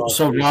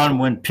Ron,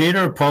 when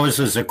Peter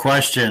poses a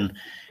question,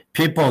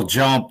 people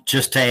jump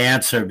just to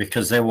answer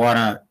because they want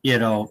to, you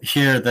know,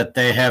 hear that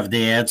they have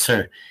the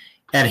answer.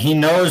 And he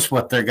knows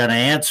what they're going to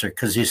answer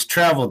because he's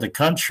traveled the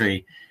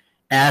country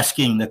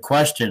asking the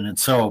question. And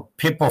so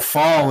people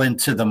fall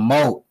into the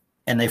moat,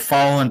 and they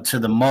fall into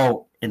the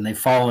moat, and they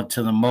fall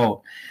into the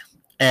moat.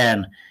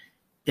 And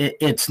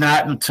it's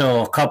not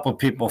until a couple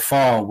people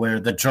fall where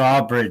the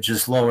drawbridge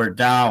is lowered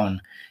down,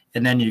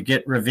 and then you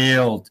get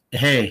revealed,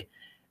 hey,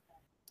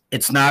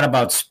 it's not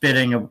about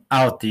spitting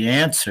out the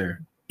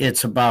answer.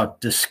 It's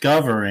about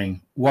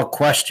discovering what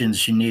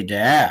questions you need to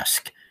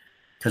ask,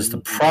 because the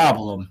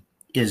problem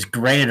is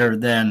greater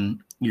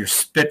than your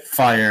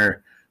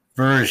Spitfire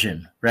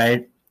version,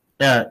 right?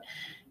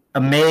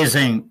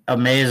 Amazing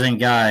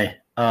guy.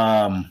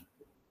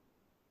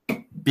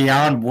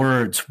 Beyond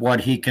words,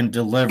 what he can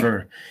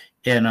deliver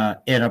in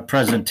a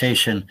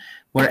presentation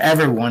where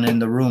everyone in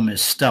the room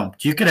is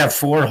stumped. You could have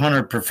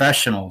 400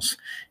 professionals,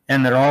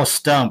 and they're all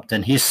stumped,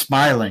 and he's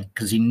smiling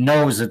because he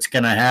knows it's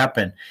going to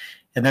happen.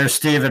 And there's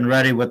Steven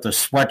ready with a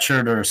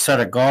sweatshirt or a set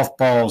of golf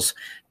balls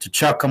to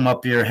chuck them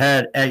up your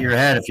head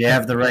if you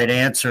have the right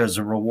answer as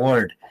a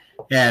reward.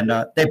 And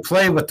they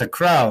play with the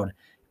crowd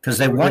because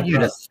they want you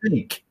to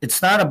think.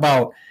 It's not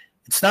about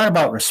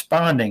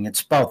responding.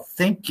 It's about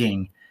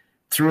thinking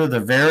through the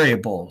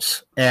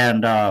variables.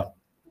 And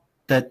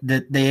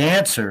the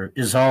answer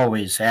is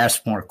always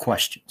ask more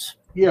questions.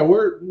 Yeah,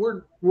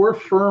 we're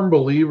firm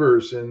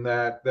believers in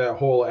that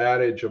whole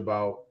adage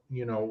about,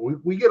 you know,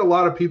 we get a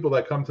lot of people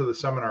that come to the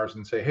seminars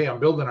and say, hey, I'm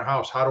building a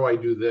house. How do I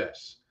do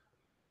this?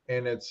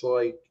 And it's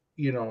like,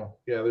 you know,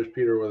 yeah, there's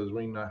Peter with his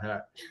wingnut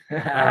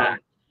hat.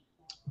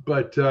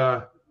 But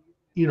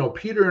you know,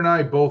 Peter and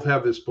I both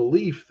have this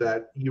belief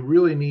that you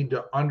really need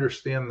to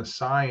understand the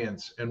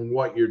science and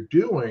what you're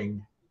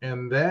doing,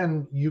 and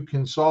then you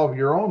can solve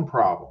your own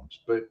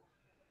problems. But,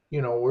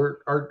 you know,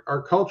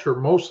 our culture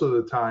most of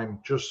the time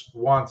just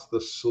wants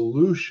the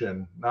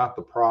solution, not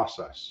the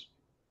process.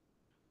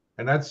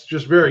 And that's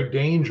just very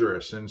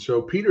dangerous. And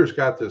so Peter's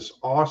got this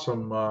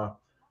awesome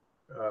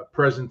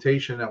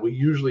presentation that we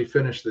usually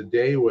finish the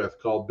day with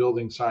called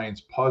Building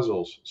Science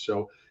Puzzles.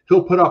 So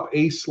he'll put up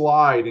a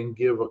slide and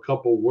give a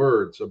couple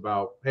words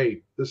about,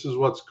 hey, this is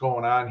what's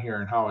going on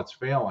here and how it's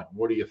failing.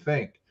 What do you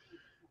think?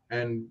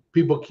 And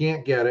people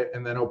can't get it.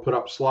 And then he'll put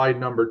up slide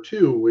number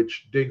 2,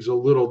 which digs a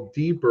little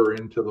deeper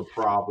into the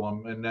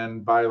problem. And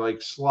then by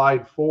like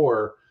slide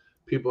 4,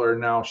 people are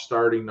now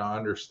starting to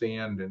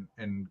understand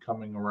and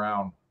coming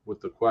around with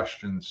the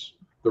questions,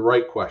 the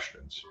right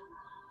questions.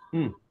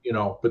 You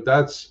know, but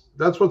that's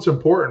what's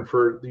important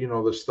for, you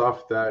know, the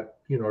stuff that,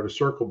 you know, to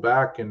circle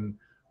back, and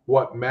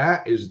what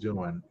Matt is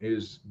doing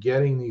is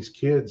getting these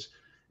kids.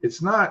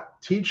 It's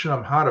not teaching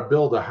them how to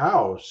build a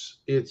house.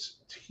 It's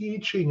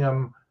teaching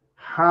them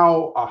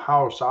how a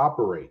house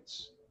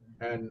operates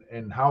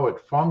and how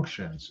it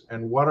functions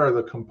and what are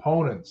the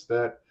components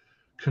that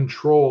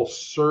control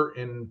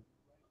certain,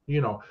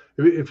 you know,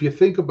 if you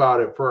think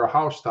about it, for a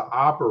house to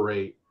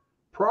operate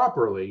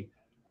properly,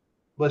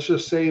 let's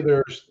just say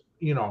there's,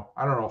 you know,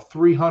 I don't know,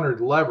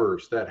 300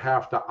 levers that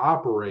have to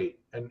operate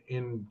and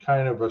in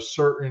kind of a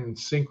certain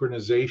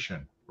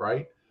synchronization,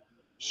 right?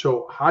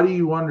 So how do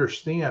you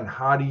understand,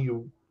 how do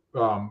you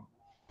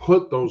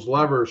put those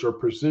levers or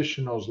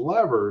position those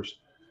levers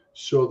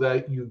so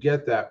that you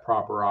get that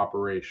proper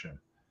operation?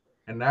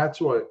 And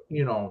that's what,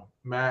 you know,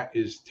 Matt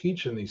is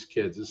teaching these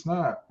kids. It's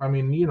not, I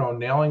mean, you know,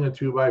 nailing a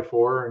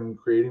 2x4 and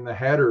creating the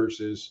headers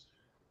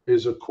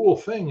is a cool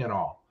thing and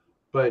all,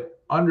 but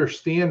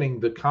understanding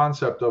the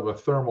concept of a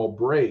thermal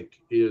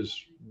break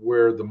is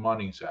where the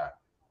money's at.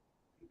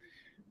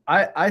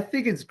 I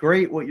think it's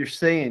great what you're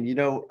saying. You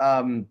know,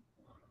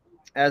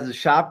 as a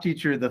shop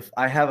teacher,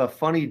 I have a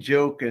funny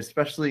joke,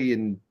 especially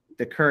in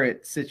the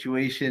current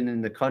situation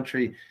in the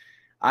country.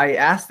 I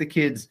ask the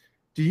kids,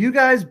 do you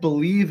guys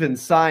believe in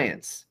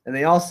science? And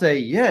they all say,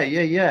 yeah.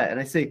 And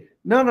I say,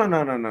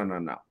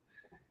 no.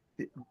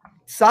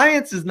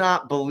 Science is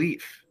not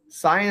belief.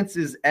 Science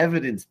is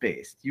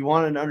evidence-based. You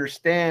want to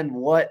understand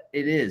what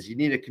it is. You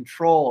need to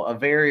control a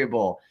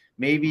variable.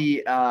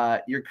 Maybe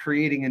you're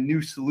creating a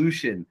new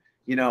solution,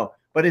 you know,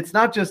 but it's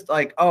not just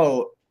like,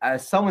 oh,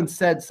 someone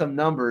said some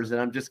numbers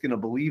and I'm just going to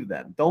believe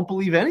them. Don't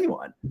believe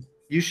anyone.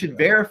 You should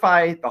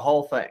verify the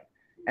whole thing.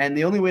 And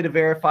the only way to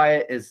verify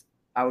it is,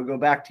 I would go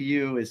back to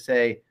you, is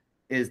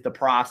the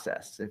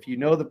process. If you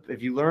know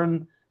if you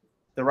learn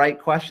the right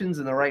questions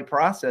and the right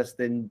process,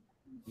 then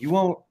you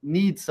won't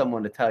need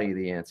someone to tell you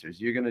the answers.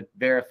 You're going to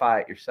verify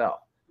it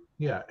yourself.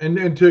 Yeah.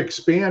 And to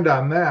expand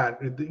on that,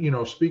 you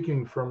know,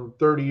 speaking from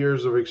 30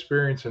 years of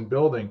experience in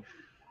building,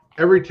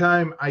 every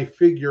time I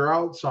figure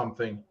out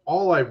something,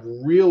 all I've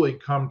really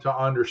come to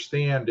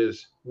understand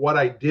is what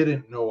I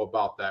didn't know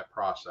about that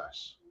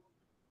process.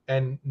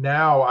 And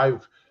now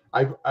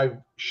I've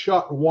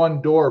shut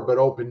one door, but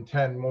opened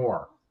 10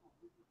 more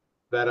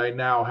that I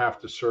now have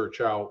to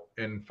search out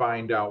and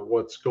find out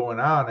what's going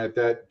on at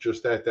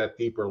that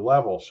deeper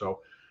level. So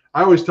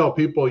I always tell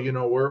people, you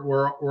know,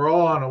 we're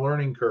all on a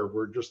learning curve.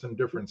 We're just in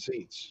different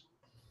seats.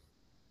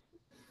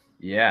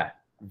 Yeah.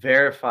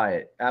 Verify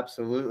it.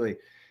 Absolutely.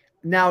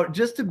 Now,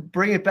 just to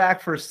bring it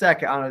back for a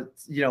second,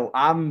 you know,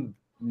 I'm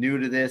new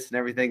to this and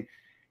everything.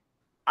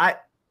 I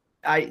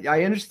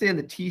understand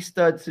the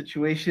T-stud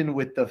situation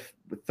with the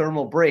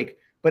thermal break,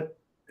 but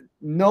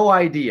no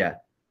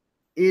idea.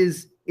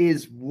 Is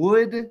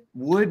wood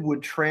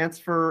would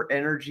transfer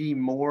energy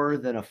more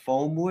than a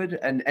foam would?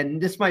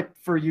 And this might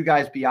for you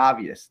guys be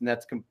obvious,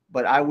 and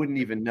but I wouldn't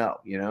even know,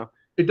 you know?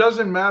 It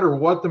doesn't matter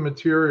what the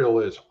material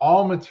is.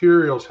 All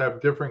materials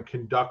have different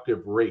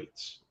conductive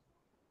rates,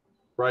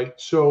 right?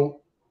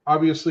 So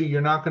obviously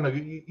you're not going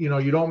to, you know,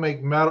 you don't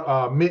make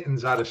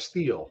mittens out of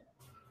steel.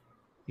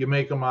 You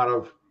make them out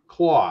of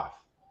cloth.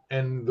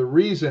 And the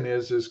reason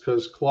is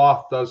because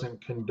cloth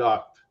doesn't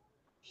conduct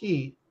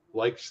heat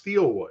like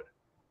steel would.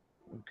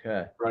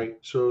 Okay. Right.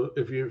 So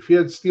if you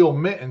had steel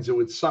mittens, it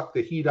would suck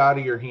the heat out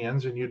of your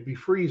hands and you'd be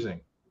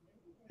freezing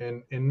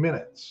in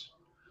minutes.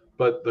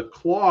 But the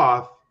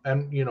cloth,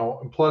 and you know,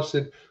 and plus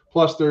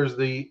Plus, there's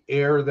the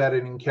air that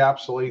it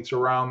encapsulates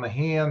around the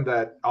hand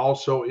that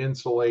also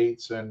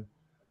insulates and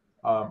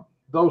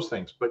those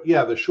things. But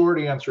yeah, the short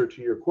answer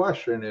to your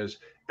question is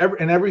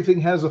everything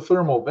has a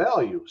thermal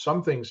value.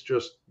 Some things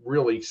just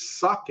really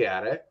suck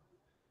at it,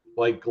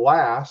 like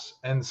glass,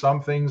 and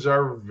some things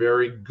are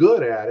very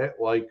good at it,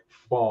 like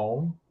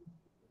foam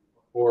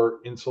or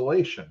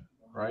insulation,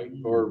 right?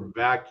 Or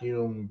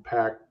vacuum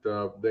packed.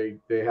 They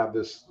have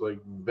this like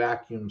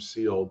vacuum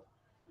sealed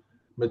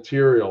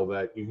material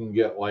that you can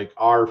get like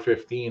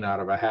R15 out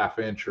of a half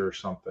inch or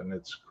something.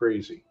 It's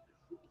crazy.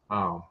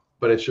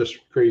 But it's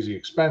just crazy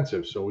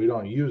expensive, so we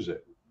don't use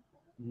it.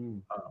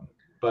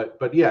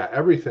 But yeah,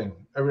 everything,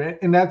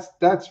 and that's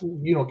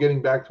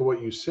getting back to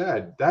what you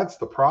said, that's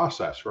the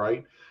process,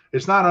 right?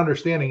 It's not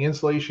understanding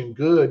insulation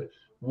good,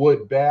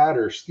 wood bad,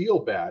 or steel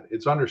bad.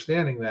 It's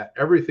understanding that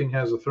everything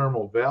has a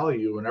thermal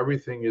value and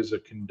everything is a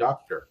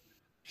conductor.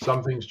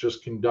 Some things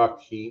just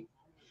conduct heat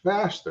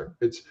faster.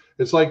 It's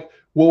like,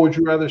 what would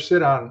you rather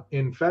sit on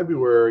in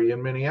February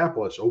in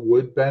Minneapolis, a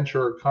wood bench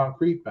or a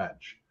concrete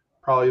bench?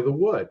 Probably the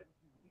wood.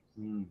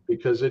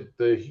 Because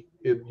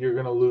you're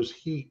going to lose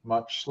heat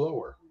much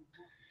slower.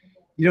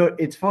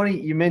 It's funny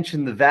you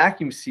mentioned the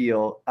vacuum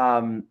seal.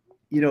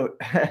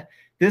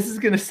 This is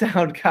going to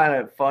sound kind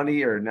of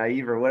funny or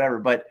naive or whatever,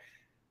 but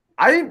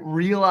I didn't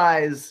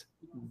realize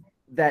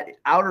that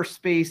outer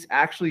space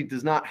actually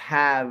does not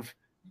have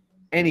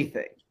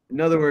anything.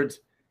 In other words,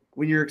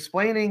 when you're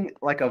explaining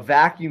like a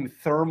vacuum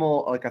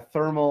thermal, like a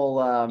thermal,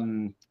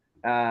 a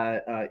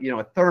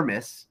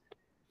thermos,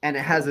 and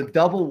it has a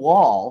double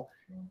wall.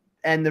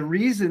 And the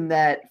reason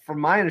that,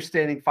 from my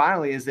understanding,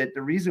 finally, is that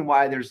the reason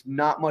why there's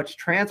not much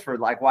transfer,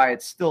 like why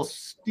it's still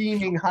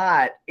steaming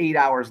hot 8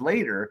 hours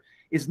later,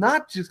 is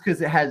not just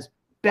because it has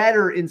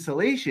better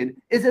insulation,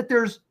 is that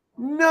there's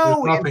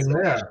nothing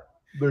insulation there.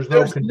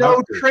 There's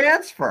no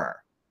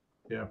transfer.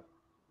 Yeah.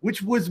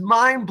 Which was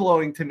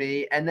mind-blowing to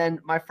me. And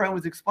then my friend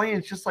was explaining,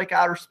 it's just like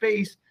outer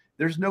space.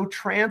 There's no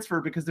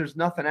transfer because there's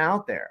nothing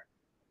out there.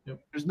 Yep.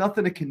 There's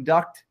nothing to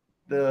conduct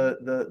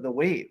the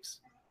waves.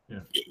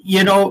 Yeah.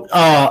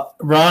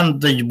 Ron,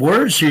 the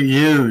words you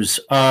use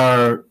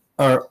are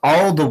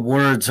all the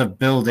words of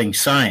building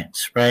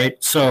science,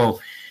 right? So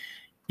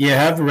you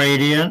have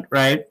radiant,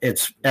 right?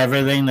 It's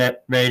everything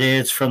that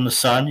radiates from the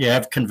sun. You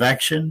have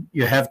convection,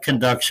 you have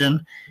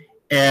conduction.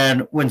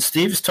 And when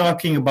Steve's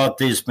talking about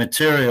these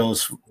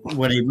materials,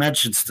 when he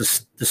mentions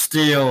the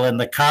steel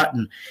and the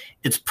cotton,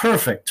 it's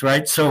perfect,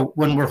 right? So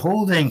when we're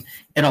holding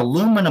an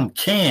aluminum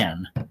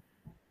can,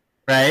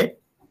 right?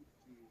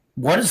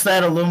 What does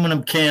that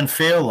aluminum can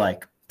feel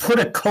like? Put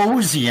a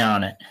cozy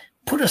on it.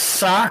 Put a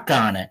sock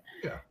on it.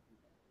 Yeah.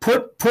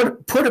 Put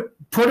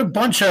a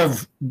bunch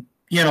of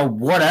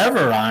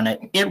whatever on it.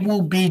 It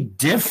will be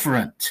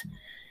different,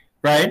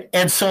 right?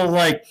 And so,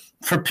 like,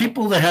 for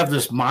people to have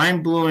this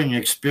mind-blowing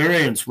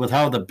experience with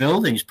how the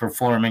building's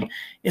performing,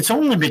 it's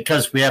only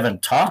because we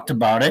haven't talked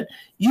about it.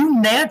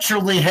 You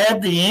naturally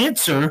had the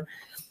answer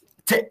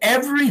to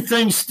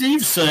everything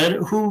Steve said,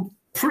 who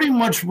pretty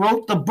much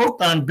wrote the book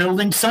on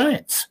building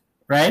science.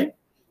 Right?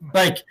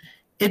 Like,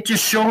 it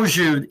just shows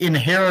you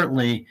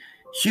inherently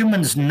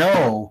humans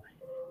know,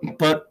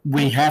 but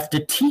we have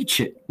to teach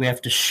it. We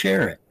have to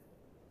share it.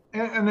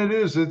 And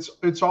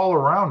it's all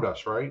around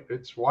us, right?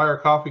 It's why are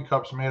coffee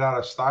cups made out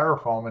of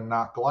styrofoam and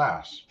not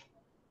glass?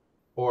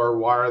 Or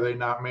why are they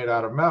not made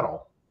out of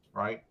metal,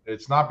 right?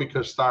 It's not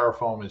because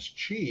styrofoam is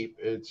cheap.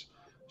 It's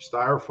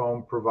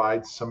styrofoam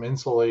provides some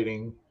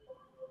insulating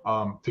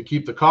to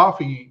keep the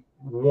coffee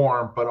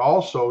warm, but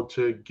also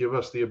to give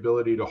us the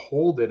ability to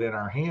hold it in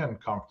our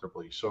hand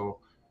comfortably. So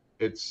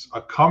it's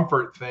a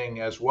comfort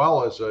thing as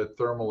well as a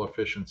thermal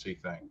efficiency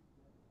thing,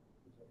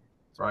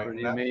 right?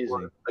 Pretty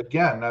amazing.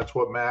 That's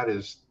what Matt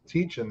is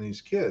teaching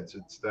these kids.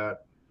 It's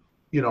that,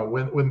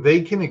 when they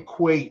can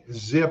equate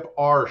zip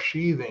R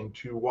sheathing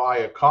to why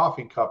a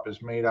coffee cup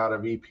is made out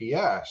of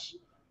EPS,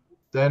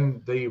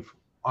 then they've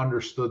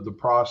understood the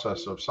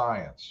process of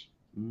science.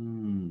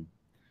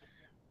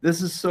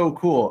 This is so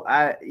cool.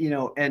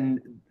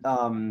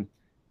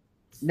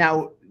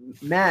 Now,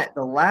 Matt,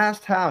 the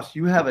last house,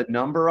 you have a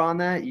number on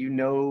that? You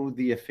know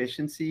the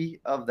efficiency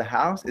of the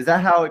house? Is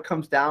that how it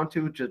comes down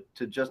to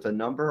just a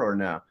number, or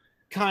no?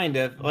 Kind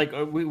of. Like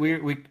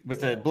we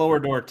with the blower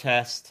door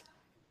test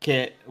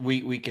kit,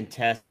 we can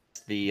test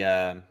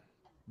our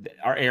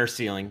air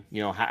sealing,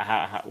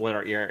 what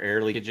our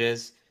air leakage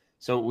is.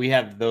 So we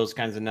have those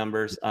kinds of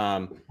numbers.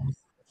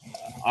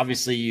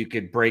 Obviously, you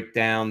could break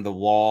down the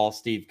wall.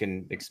 Steve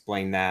can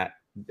explain that,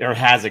 or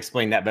has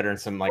explained that better in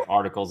some like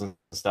articles and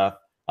stuff.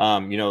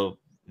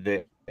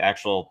 The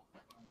actual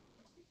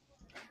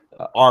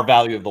R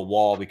value of the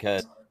wall,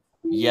 because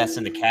yes,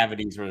 in the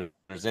cavities where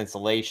there's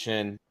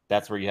insulation,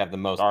 that's where you have the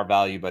most R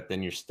value. But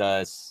then your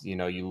studs,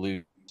 you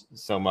lose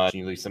so much,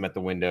 you lose some at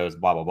the windows,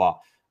 blah blah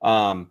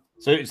blah.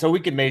 So we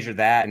can measure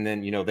that, and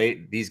then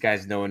these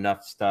guys know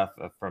enough stuff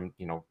from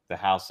the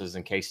houses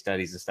and case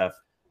studies and stuff,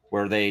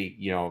 where they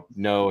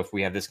know if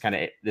we have this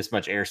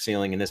much air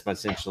sealing and this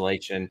much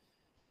insulation,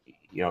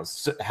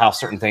 how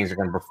certain things are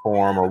going to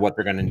perform or what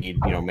they're going to need,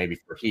 maybe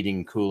for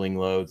heating, cooling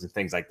loads and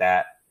things like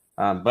that.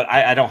 But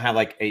I don't have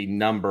like a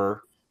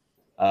number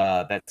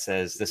that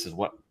says this is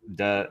what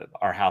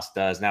our house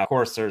does. Now, of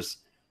course, there's,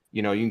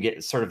 you can get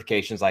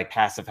certifications like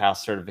passive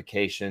house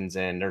certifications,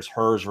 and there's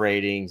HERS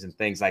ratings and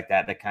things like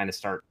that kind of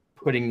start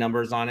putting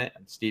numbers on it.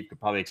 Steve could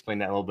probably explain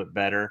that a little bit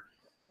better.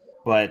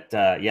 But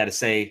to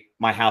say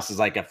my house is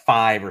like a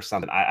 5 or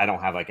something, I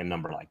don't have like a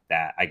number like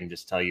that. I can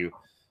just tell you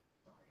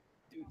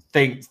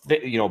things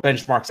that,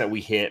 benchmarks that we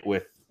hit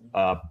with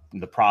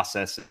the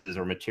processes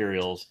or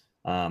materials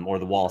or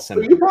the wall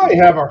assembly. You probably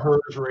have a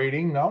HERS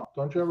rating, no?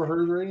 Don't you have a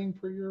HERS rating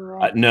for your?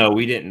 No,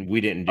 we didn't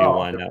do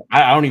one. Okay. No.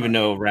 I don't even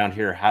know around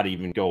here how to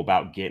even go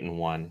about getting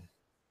one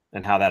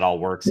and how that all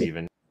works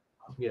even.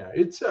 Yeah,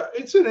 it's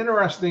an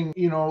interesting,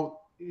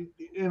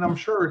 and I'm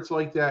sure it's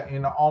like that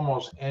in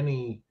almost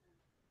any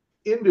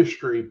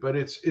industry, but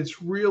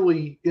it's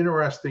really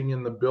interesting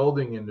in the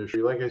building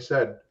industry. Like I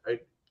said,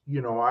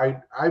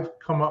 I've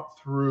come up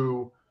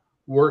through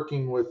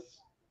working with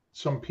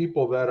some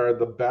people that are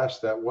the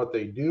best at what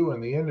they do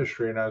in the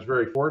industry, and I was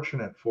very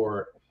fortunate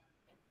for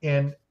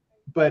it.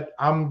 But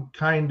I'm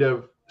kind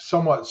of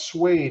somewhat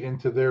swayed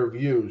into their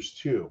views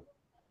too,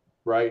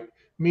 right?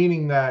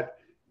 Meaning that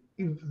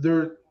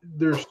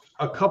there's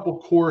a couple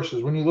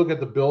courses when you look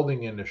at the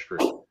building industry.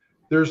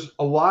 There's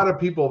a lot of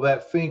people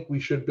that think we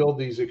should build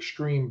these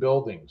extreme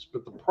buildings.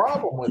 But the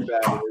problem with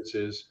that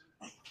is,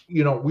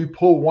 we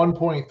pull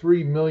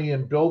 1.3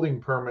 million building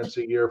permits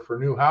a year for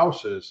new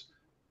houses,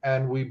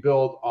 and we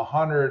build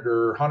 100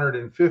 or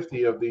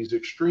 150 of these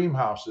extreme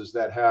houses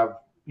that have,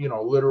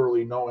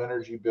 literally no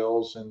energy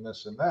bills and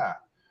this and that.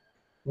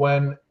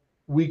 When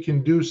we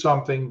can do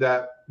something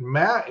that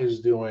Matt is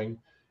doing,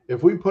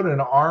 if we put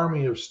an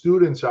army of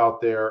students out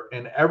there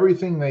and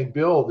everything they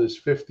build is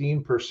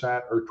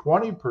 15% or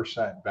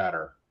 20%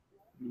 better,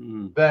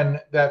 then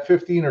that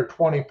 15 or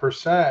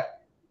 20%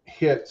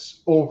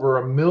 hits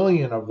over 1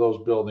 million of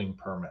those building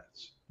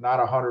permits, not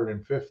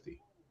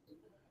 150,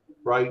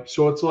 right?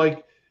 So it's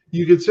like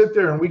you could sit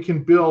there and we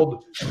can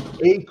build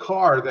a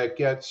car that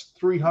gets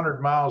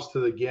 300 miles to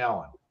the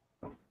gallon.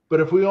 But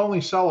if we only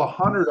sell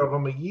 100 of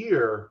them a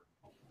year,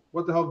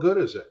 what the hell good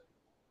is it?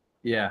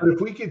 Yeah. But if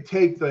we could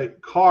take the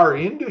car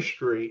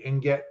industry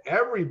and get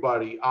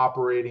everybody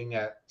operating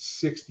at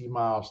 60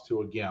 miles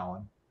to a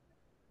gallon,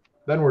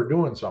 then we're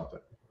doing something.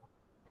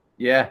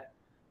 Yeah.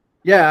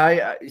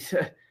 Yeah.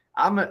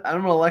 I'm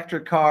an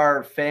electric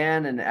car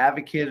fan and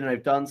advocate, and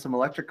I've done some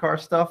electric car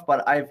stuff,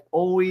 but I've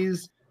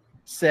always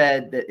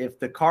said that if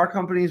the car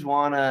companies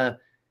want to,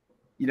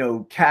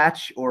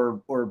 catch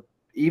or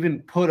even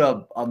put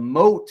a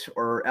moat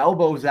or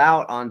elbows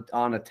out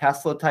on a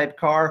Tesla type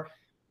car,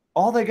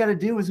 all they got to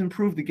do is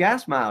improve the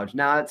gas mileage.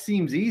 Now, it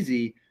seems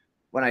easy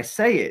when I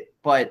say it,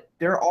 but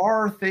there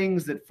are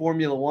things that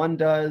Formula One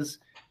does.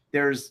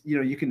 There's,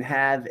 you can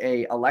have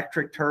a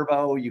electric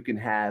turbo. You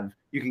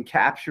can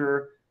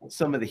capture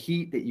some of the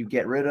heat that you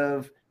get rid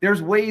of.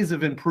 There's ways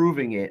of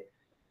improving it.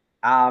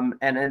 And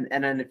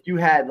then if you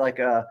had like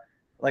a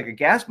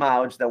gas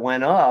mileage that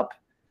went up,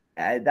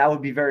 that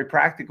would be very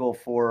practical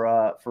for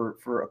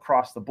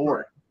across the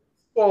board.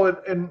 Well,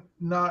 and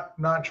not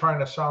trying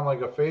to sound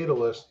like a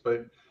fatalist,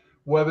 but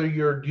whether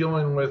you're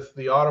dealing with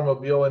the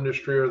automobile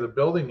industry or the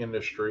building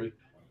industry,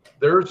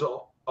 there's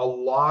a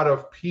lot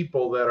of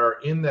people that are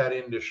in that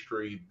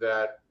industry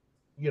that,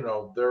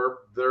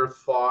 their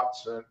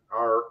thoughts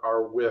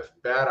are with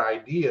bad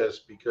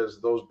ideas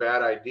because those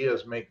bad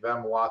ideas make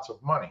them lots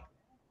of money.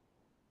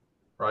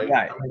 Right.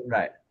 Right.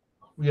 Right.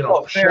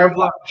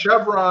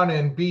 Chevron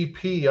and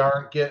BP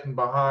aren't getting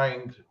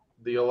behind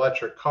the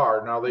electric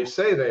car. Now they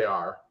say they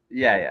are.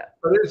 Yeah.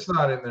 But it's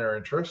not in their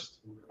interest.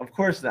 Of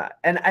course not.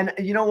 And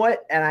you know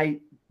what? And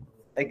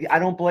I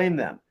don't blame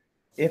them.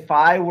 If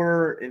my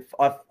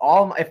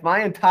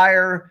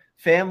entire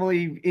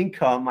family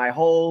income, my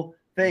whole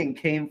thing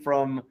came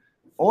from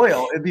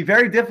oil, it'd be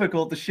very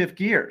difficult to shift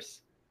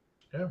gears.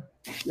 Yeah.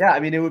 Yeah. I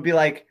mean, it would be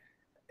like,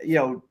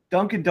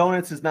 Dunkin'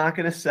 Donuts is not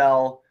going to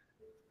sell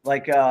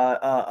like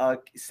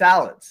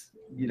salads.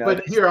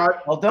 But here,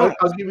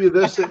 I'll give you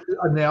this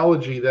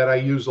analogy that I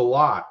use a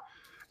lot.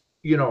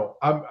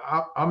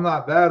 I'm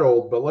not that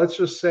old, but let's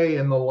just say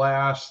in the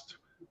last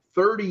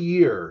 30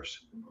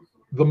 years,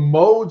 the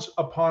modes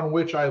upon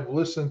which I've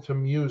listened to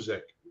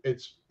music,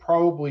 it's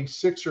probably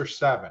 6 or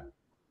 7,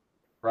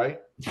 right?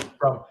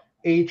 From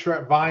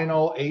 8-track,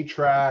 vinyl,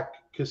 8-track,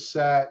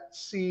 cassette,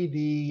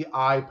 CD,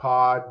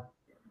 iPod,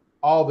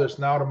 all this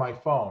now to my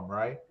phone,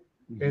 right?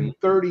 Mm-hmm. In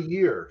 30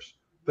 years.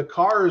 The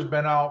car has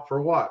been out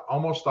for what?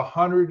 Almost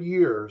 100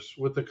 years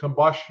with the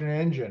combustion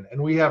engine,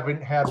 and we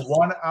haven't had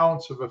 1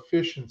 ounce of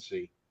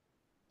efficiency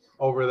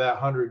over that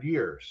 100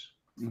 years.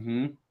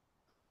 Mm-hmm.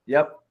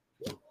 Yep.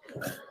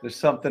 There's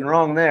something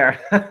wrong there.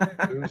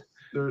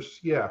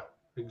 Yeah,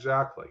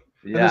 exactly.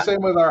 Yeah. And the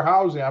same with our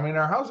housing. I mean,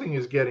 our housing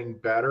is getting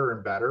better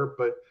and better,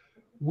 but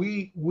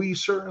we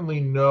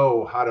certainly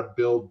know how to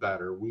build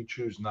better. We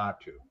choose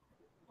not to.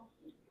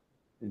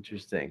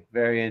 Interesting.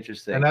 Very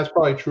interesting. And that's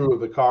probably true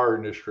of the car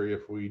industry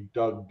if we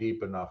dug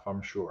deep enough,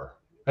 I'm sure.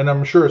 and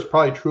I'm sure it's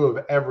probably true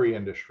of every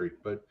industry,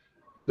 but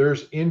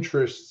there's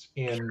interests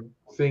in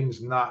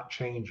things not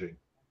changing.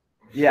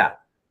 Yeah,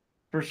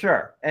 for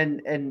sure.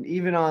 And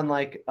even on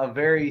like a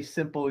very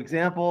simple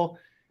example,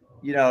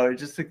 you know,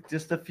 just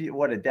a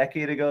few, a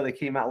decade ago, they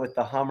came out with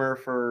the Hummer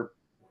for,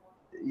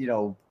 you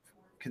know,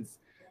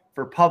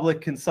 for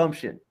public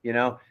consumption, you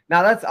know.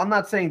 Now I'm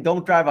not saying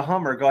don't drive a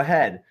Hummer, go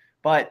ahead.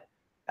 But,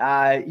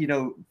 you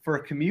know, for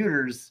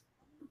commuters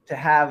to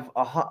have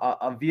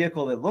a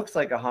vehicle that looks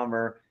like a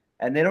Hummer,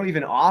 and they don't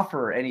even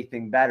offer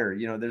anything better.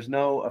 You know, there's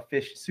no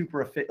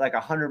super like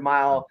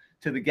 100-mile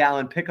to the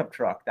gallon pickup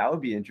truck. That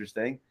would be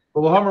interesting.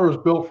 Well, the Hummer was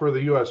built for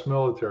the U.S.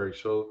 military,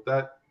 so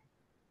that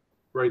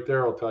right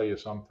there will tell you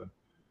something.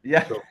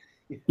 Yeah. So,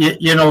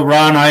 you know,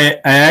 Ron,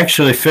 I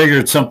actually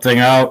figured something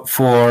out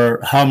for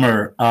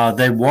Hummer.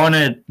 They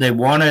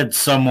wanted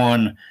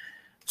someone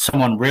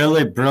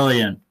really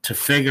brilliant to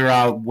figure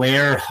out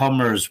where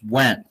Hummers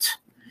went,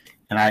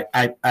 and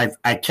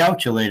I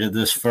calculated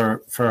this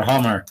for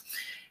Hummer,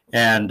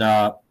 and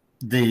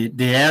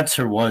the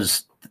answer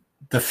was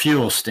the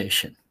fuel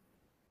station.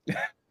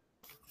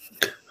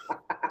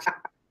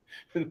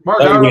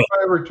 Mark, I don't know if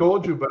I ever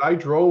told you, but I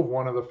drove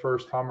one of the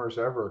first Hummers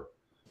ever.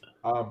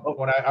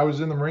 When I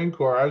was in the Marine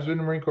Corps, I was in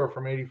the Marine Corps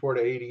from 84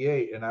 to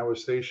 88, and I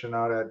was stationed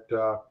out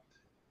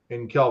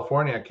in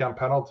California at Camp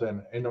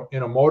Pendleton in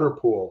a motor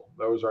pool.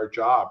 That was our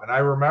job. And I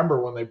remember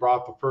when they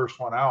brought the first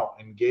one out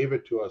and gave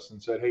it to us and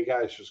said, "Hey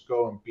guys, just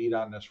go and beat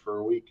on this for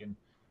a week and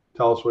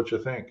tell us what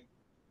you think."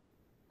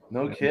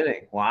 No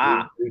kidding.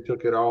 Wow. We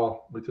took it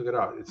all. We took it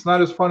out. It's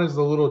not as fun as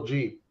the little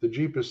Jeep. The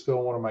Jeep is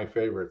still one of my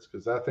favorites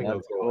because that thing will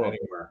go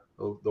anywhere.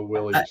 The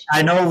Willys.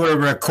 I know we're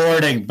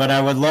recording, but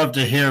I would love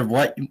to hear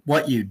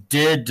what you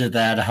did to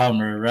that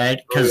Hummer,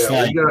 right? Because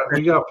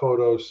we got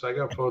photos. I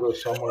got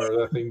photos somewhere.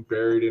 That thing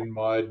buried in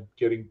mud,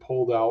 getting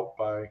pulled out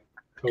by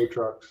tow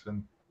trucks,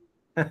 and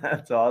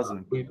that's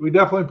awesome. We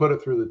definitely put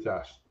it through the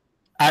test.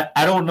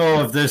 I don't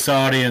know if this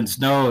audience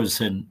knows,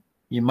 and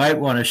you might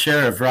want to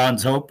share if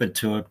Ron's open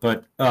to it,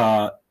 but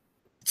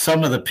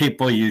some of the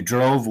people you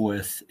drove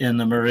with in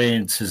the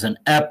Marines is an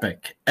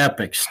epic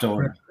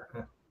story.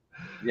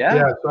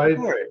 Yeah.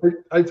 So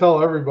I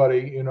tell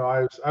everybody, you know,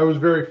 I was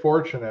very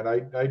fortunate.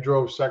 I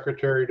drove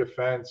Secretary of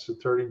Defense,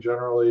 Attorney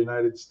General of the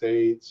United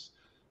States,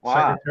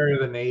 Secretary of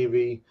the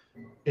Navy.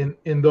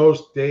 In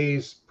those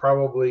days,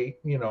 probably,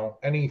 you know,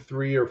 any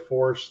 3 or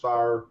 4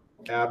 star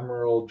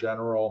admiral,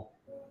 general,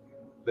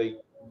 they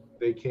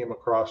came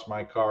across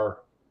my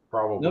car.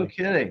 Probably. No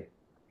kidding.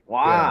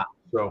 Wow. Yeah.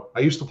 So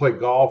I used to play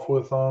golf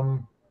with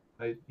them.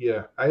 I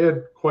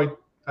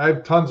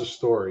have tons of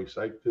stories.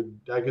 I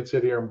could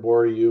sit here and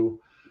bore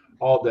you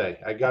all day.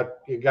 I got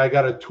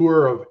a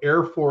tour of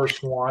Air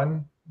Force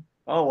One.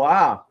 Oh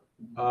wow.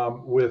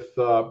 With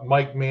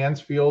Mike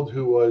Mansfield,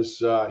 who was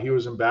he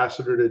was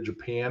ambassador to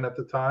Japan at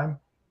the time.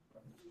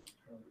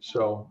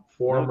 So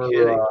former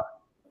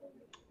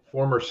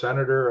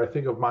senator, I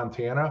think, of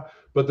Montana.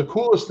 But the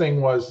coolest thing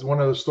was one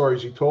of the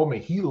stories he told me.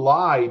 He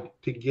lied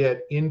to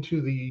get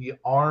into the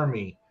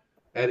Army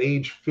at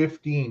age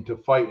 15 to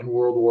fight in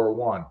World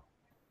War I.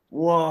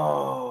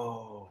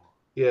 Whoa.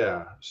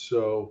 Yeah.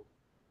 So,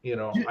 you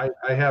know,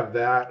 I have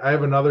that. I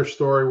have another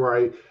story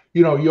where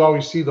you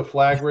always see the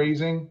flag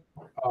raising,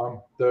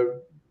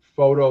 the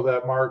photo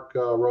that Mark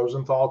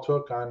Rosenthal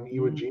took on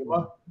Iwo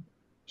Jima.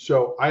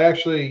 So I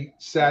actually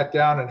sat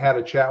down and had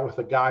a chat with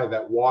a guy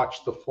that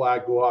watched the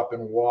flag go up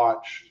and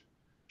watched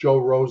Joe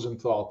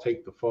Rosenthal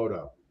take the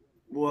photo.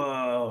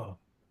 Whoa.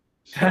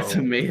 That's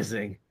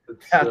amazing.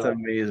 That's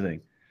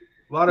amazing.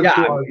 A lot of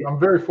people, I'm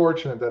very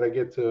fortunate that I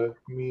get to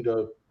meet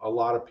a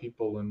lot of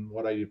people in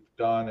what I've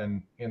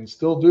done and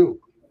still do.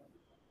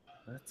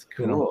 That's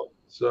cool. You know?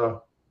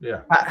 So,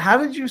 yeah. How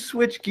did you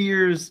switch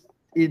gears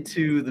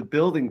into the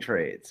building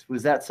trades?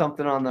 Was that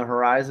something on the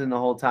horizon the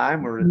whole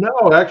time? Or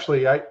no,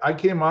 actually, I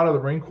came out of the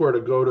Marine Corps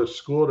to go to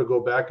school, to go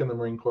back in the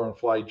Marine Corps and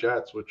fly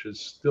jets, which is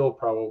still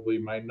probably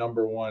my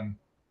number one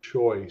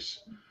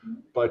choice.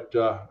 But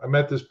I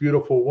met this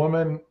beautiful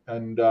woman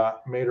and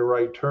made a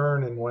right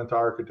turn and went to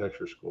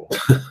architecture school.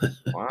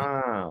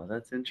 Wow,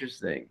 that's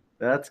interesting.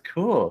 That's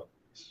cool.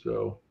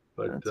 So,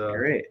 but that's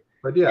great.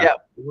 But yeah,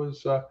 it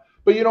was.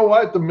 But you know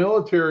what? The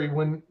military,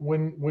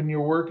 when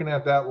you're working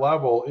at that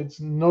level, it's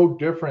no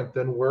different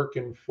than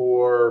working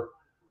for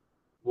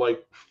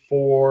like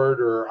Ford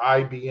or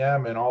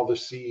IBM and all the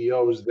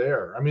CEOs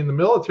there. I mean, the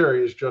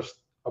military is just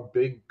a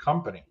big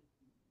company.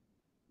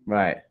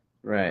 Right.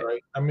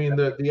 I mean,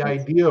 the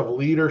idea of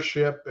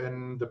leadership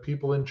and the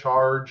people in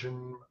charge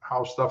and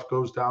how stuff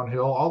goes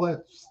downhill, all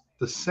that's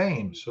the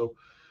same. So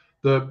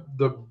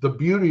the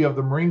beauty of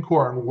the Marine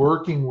Corps and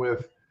working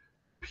with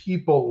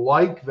people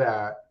like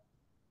that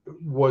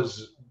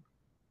was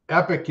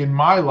epic in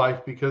my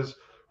life because,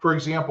 for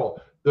example,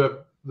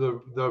 the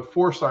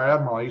 4-star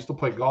admiral, I used to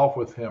play golf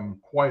with him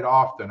quite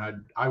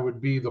often. I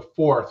would be the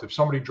 4th. If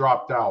somebody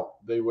dropped out,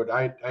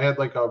 I had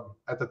like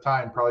at the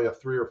time, probably a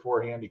 3 or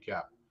 4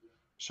 handicap.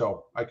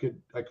 So I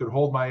could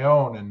hold my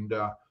own, and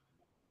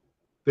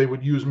they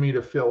would use me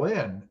to fill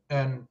in.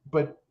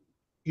 But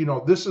you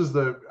know, this is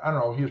I don't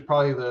know, he was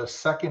probably the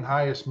second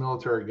highest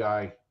military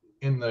guy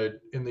in the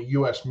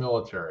US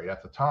military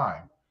at the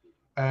time.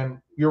 And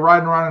you're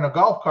riding around in a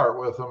golf cart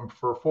with him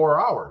for 4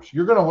 hours.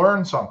 You're going to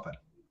learn something.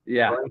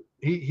 Yeah. Right?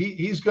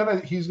 He's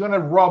gonna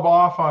rub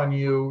off on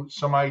you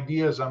some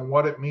ideas on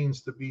what it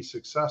means to be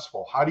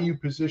successful. How do you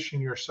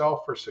position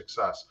yourself for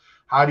success?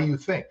 How do you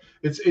think?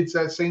 It's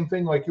that same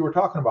thing like you were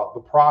talking about, the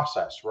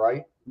process,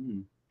 right?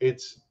 Mm.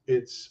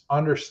 It's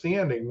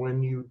understanding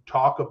when you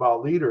talk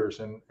about leaders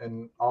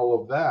and all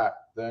of that.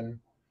 Then,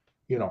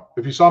 you know,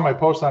 if you saw my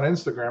post on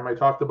Instagram, I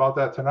talked about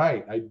that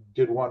tonight. I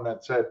did one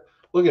that said,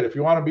 look, if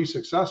you want to be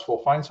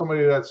successful, find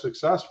somebody that's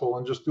successful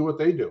and just do what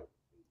they do.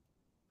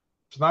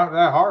 It's not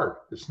that hard.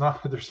 It's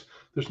not,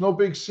 there's no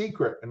big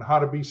secret in how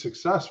to be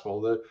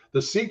successful.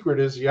 The secret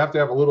is you have to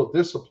have a little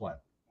discipline,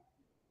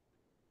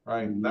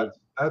 right? Mm-hmm.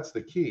 That's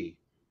the key.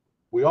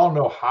 We all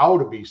know how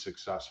to be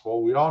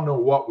successful. We all know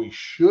what we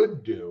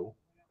should do,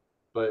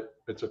 but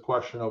it's a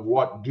question of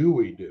what do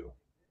we do?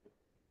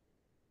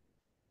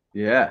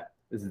 Yeah.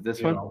 Is it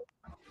this one? Know?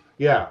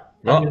 Yeah.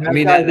 Well,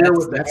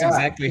 that's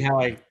exactly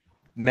how I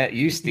met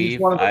you, Steve. He's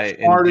one of the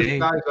smartest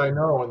guys I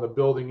know in the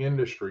building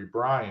industry,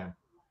 Brian.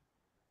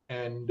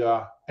 And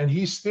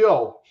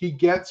he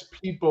gets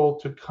people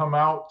to come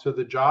out to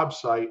the job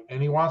site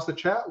and he wants to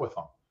chat with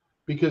them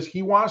because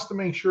he wants to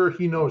make sure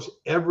he knows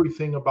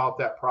everything about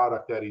that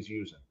product that he's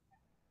using.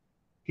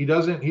 He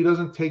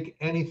doesn't take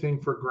anything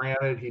for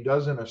granted. He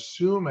doesn't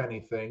assume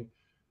anything.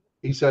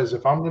 He says,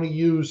 if I'm going to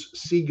use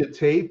SᴄＧᴏ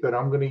tape and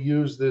I'm going to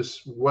use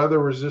this weather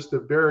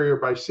resistant barrier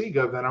by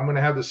SᴄGᴏ, then I'm going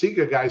to have the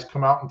SᴄGᴏ guys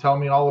come out and tell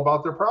me all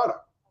about their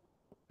product.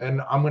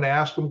 And I'm going to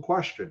ask them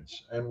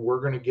questions and we're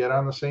going to get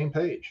on the same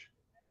page.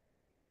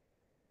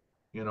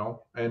 You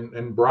know,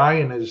 and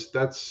Brian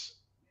that's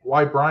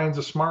why Brian's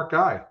a smart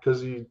guy,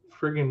 because he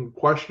friggin'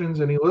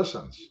 questions and he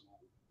listens.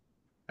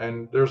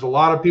 And there's a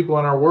lot of people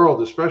in our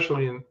world,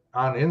 especially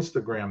on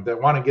Instagram, that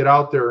want to get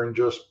out there and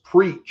just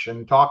preach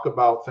and talk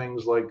about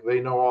things like they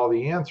know all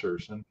the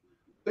answers, and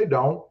they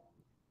don't.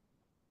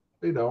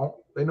 They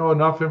know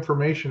enough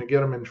information to get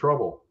them in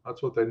trouble.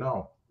 That's what they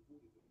know.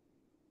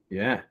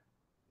 Yeah.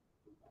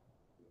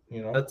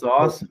 You know, that's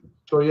awesome.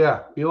 So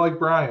yeah, be like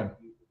Brian.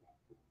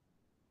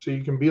 So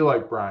you can be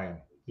like Brian.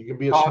 You can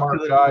be a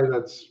smart guy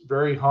that's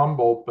very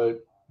humble,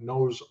 but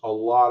knows a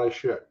lot of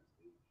shit.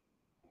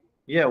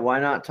 Yeah, why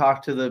not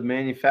talk to the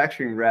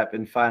manufacturing rep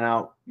and find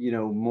out, you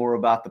know, more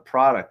about the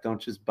product? Don't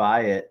just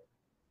buy it.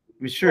 I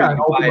mean, sure, yeah, you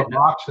and can open buy the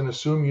box and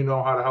assume you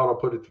know how to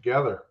put it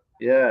together.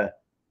 Yeah,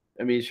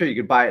 I mean, sure, you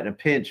could buy it in a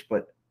pinch,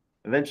 but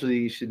eventually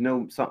you should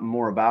know something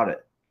more about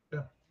it.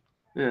 Yeah,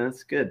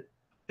 that's good.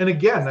 And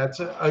again,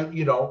 that's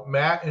you know,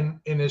 Matt and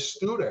his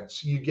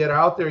students, you get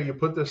out there, you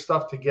put this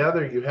stuff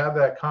together, you have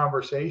that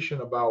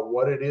conversation about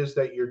what it is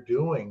that you're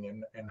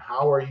doing and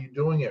how are you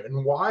doing it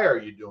and why are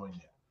you doing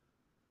it?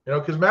 You know,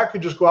 because Matt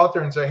could just go out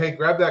there and say, hey,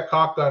 grab that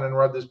caulk gun and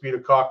rub this bead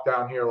of caulk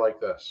down here like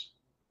this.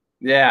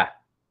 Yeah.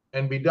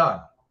 And be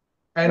done.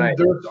 And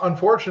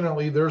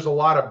unfortunately, there's a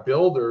lot of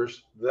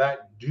builders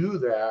that do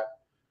that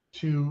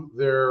to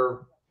their,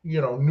 you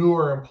know,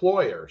 newer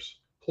employees.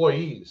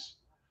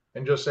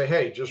 And just say,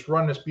 hey, just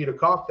run this bead of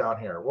caulk down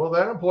here. Well,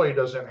 that employee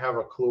doesn't have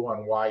a clue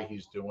on why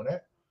he's doing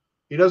it.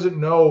 He doesn't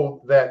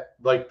know that,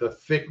 like, the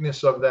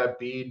thickness of that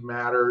bead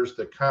matters,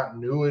 the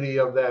continuity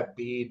of that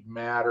bead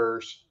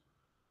matters,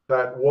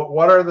 that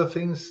what are the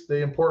things,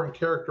 the important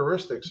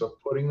characteristics of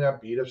putting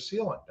that bead of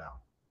sealant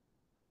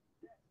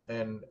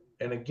down.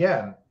 And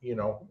again, you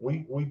know,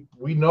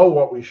 we know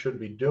what we should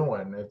be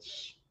doing.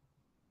 It's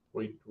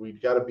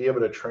we've got to be able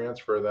to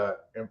transfer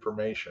that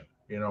information,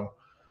 you know.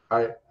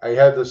 I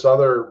had this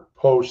other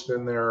post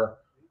in there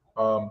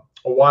a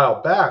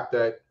while back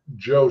that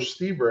Joe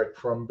Stebrick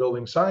from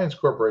Building Science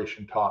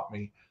Corporation taught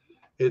me.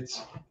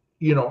 It's,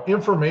 you know,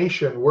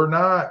 information. We're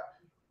not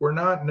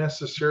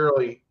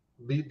necessarily,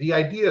 the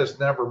idea is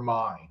never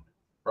mine,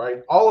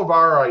 right? All of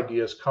our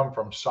ideas come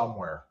from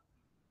somewhere,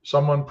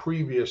 someone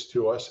previous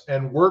to us,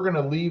 and we're going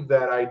to leave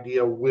that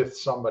idea with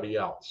somebody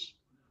else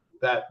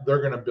that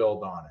they're going to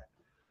build on it.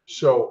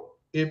 So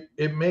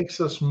it makes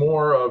us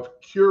more of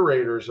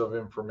curators of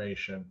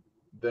information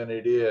than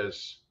it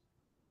is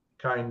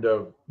kind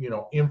of, you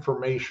know,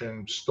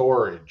 information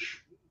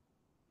storage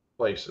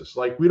places.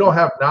 Like, we don't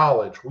have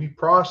knowledge. We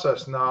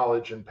process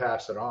knowledge and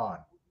pass it on,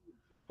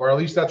 or at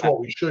least that's what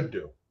we should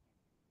do.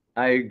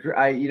 I agree.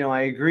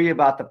 I agree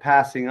about the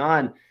passing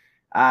on.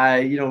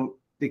 You know,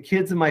 the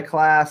kids in my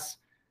class,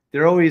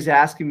 they're always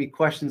asking me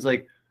questions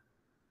like,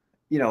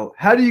 you know,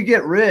 how do you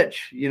get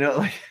rich? You know,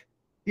 like,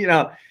 you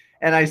know,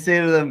 and I say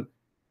to them,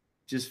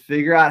 just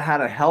figure out how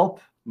to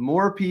help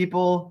more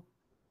people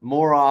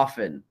more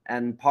often.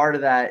 And part of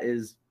that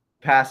is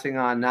passing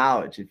on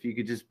knowledge. If you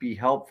could just be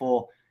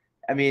helpful.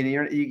 I mean,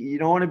 you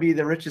don't want to be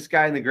the richest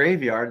guy in the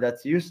graveyard.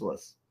 That's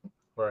useless.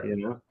 Right. You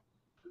know,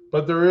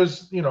 but there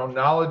is, you know,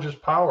 knowledge is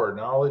power.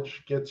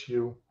 Knowledge gets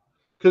you,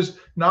 because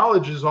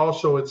knowledge is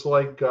also, it's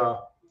like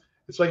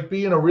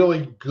being a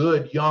really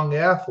good young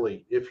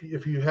athlete. If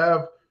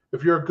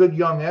you're a good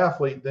young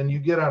athlete, then you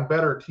get on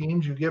better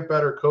teams, you get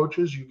better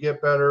coaches, you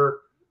get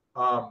better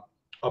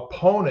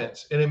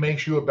opponents, and it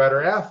makes you a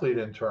better athlete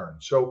in turn.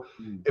 So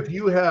if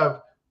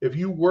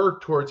you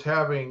work towards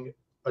having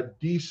a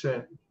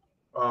decent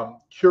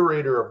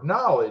curator of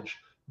knowledge,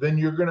 then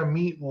you're going to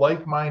meet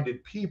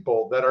like-minded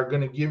people that are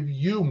going to give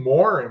you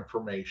more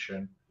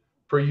information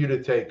for you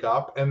to take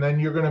up, and then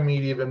you're going to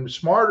meet even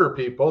smarter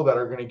people that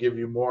are going to give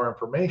you more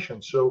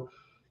information. So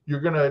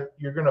you're going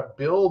to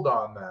build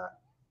on that,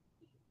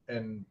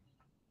 and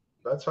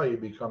that's how you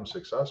become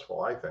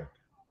successful, I think.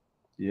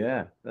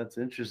 Yeah, that's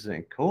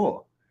interesting.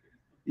 Cool.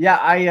 Yeah,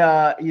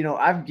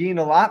 I've gained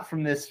a lot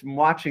from this from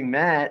watching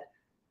Matt,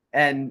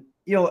 and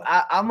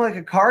I'm like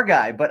a car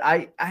guy, but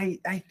I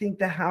think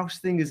the house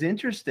thing is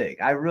interesting.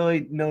 I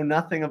really know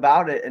nothing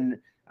about it, and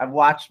I've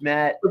watched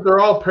Matt. But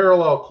they're all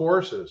parallel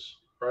courses,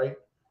 right?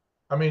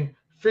 I mean,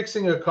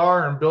 fixing a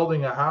car and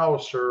building a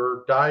house,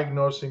 or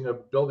diagnosing a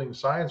building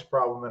science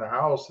problem in a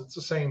house, it's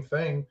the same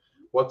thing.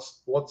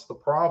 What's the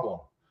problem?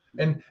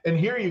 And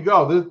here you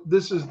go.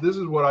 This is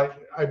what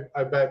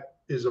I bet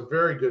is a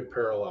very good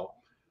parallel.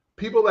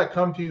 People that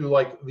come to you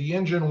like, the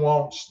engine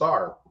won't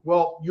start.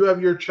 Well, you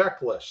have your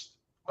checklist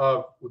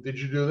of, did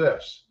you do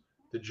this?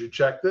 Did you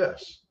check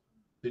this?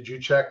 Did you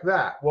check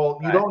that? Well,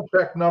 you don't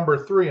check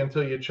number 3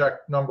 until you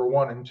check number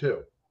 1 and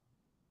 2.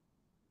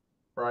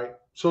 Right?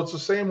 So it's the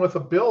same with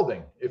a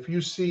building. If you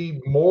see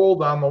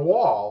mold on the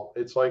wall,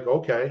 it's like,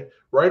 okay,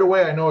 right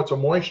away I know it's a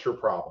moisture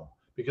problem,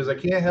 because I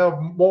can't have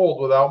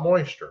mold without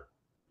moisture.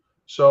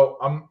 So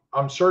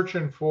I'm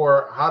searching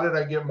for, how did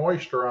I get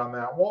moisture on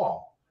that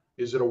wall?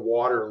 Is it a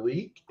water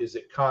leak? Is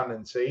it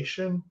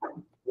condensation?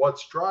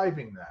 What's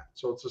driving that?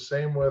 So it's the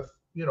same with,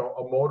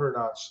 a motor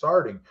not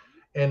starting.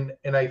 And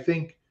I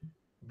think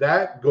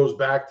that goes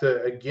back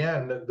to,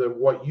 again,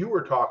 what you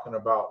were talking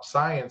about,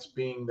 science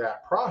being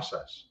that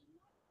process,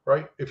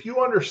 right? If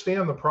you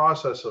understand the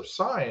process of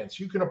science,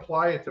 you can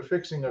apply it to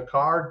fixing a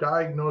car,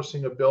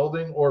 diagnosing a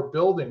building, or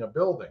building a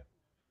building,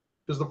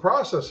 because the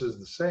process is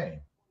the same.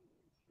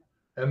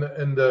 And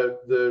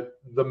the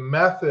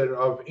method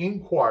of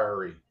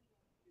inquiry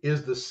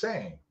is the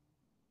same.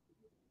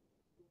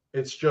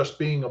 It's just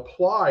being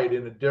applied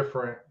in a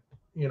different,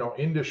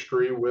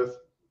 industry, with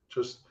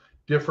just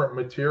different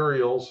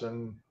materials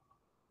and,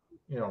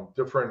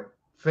 different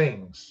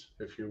things,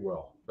 if you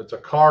will. It's a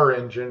car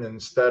engine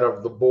instead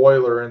of the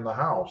boiler in the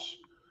house.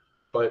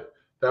 But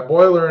that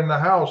boiler in the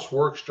house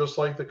works just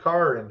like the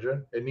car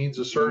engine. It needs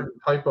a certain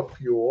type of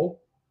fuel,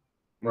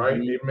 right?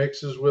 It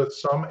mixes with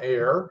some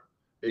air.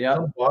 It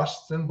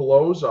combusts and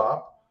blows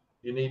up.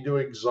 You need to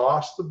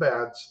exhaust the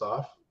bad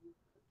stuff.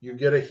 You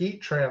get a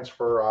heat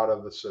transfer out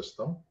of the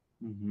system.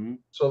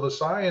 So the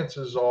science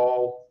is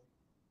all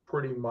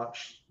pretty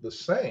much the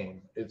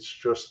same. It's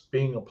just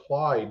being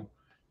applied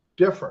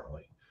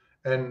differently.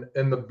 And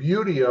the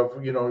beauty of,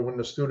 when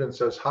the student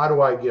says, how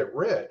do I get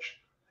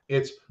rich?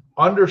 It's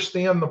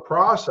understand the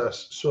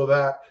process so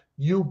that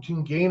you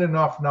can gain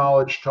enough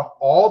knowledge to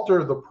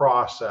alter the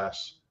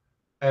process.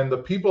 And the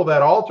people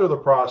that alter the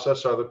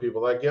process are the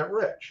people that get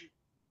rich.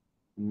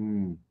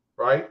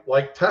 Right?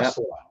 Like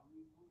Tesla.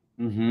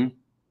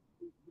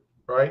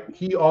 Right?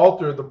 He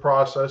altered the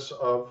process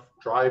of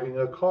driving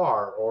a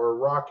car, or a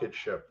rocket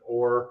ship,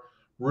 or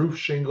roof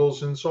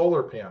shingles and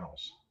solar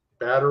panels,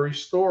 battery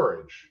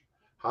storage.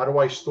 How do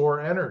I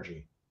store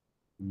energy?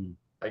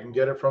 I can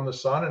get it from the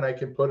sun, and I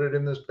can put it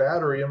in this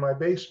battery in my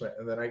basement,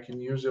 and then I can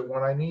use it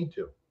when I need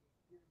to.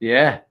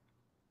 Yeah.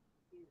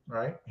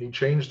 Right? He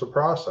changed the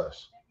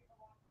process.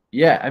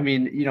 Yeah. I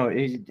mean,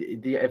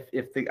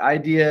 if the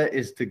idea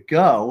is to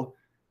go,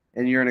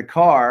 and you're in a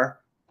car,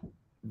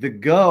 the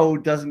go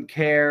doesn't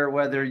care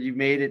whether you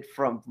made it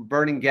from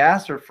burning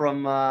gas or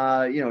from,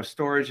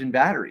 storage and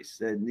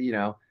batteries. And,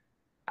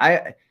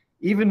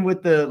 even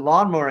with the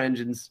lawnmower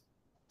engines,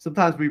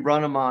 sometimes we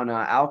run them on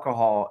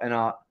alcohol, and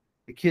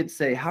the kids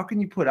say, how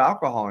can you put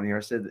alcohol in here?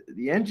 I said,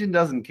 the engine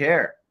doesn't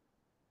care.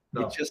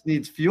 No. It just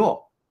needs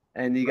fuel,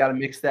 and you got to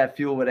mix that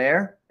fuel with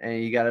air,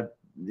 and you got to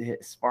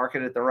spark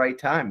it at the right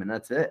time. And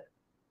that's it.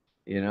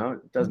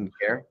 It doesn't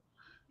care.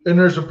 And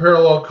there's a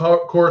parallel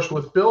course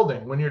with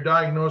building. When you're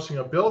diagnosing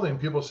a building,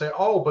 people say,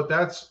 oh, but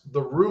that's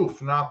the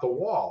roof, not the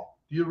wall.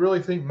 Do you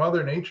really think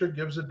Mother Nature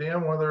gives a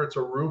damn whether it's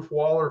a roof,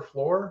 wall, or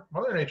floor?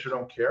 Mother Nature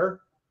don't care,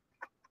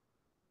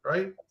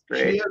 right?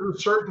 She has a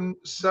certain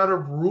set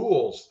of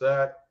rules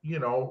that,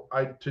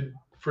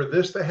 for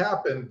this to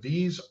happen,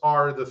 these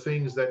are the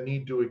things that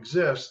need to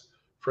exist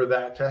for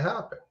that to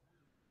happen.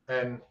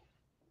 And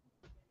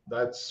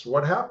that's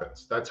what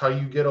happens. That's how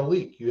you get a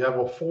leak. You have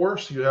a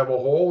force, you have a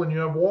hole, and you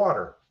have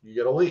water. You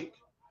get a leak.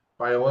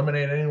 If I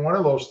eliminate any one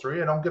of those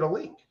 3, I don't get a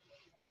leak.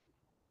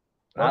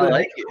 I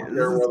like it. I don't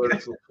care whether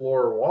it's the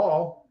floor or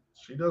wall.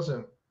 She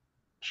doesn't.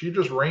 She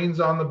just rains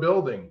on the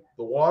building.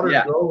 The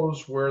water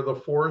goes where the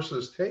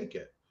forces take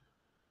it.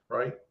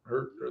 Right?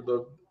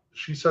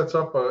 She sets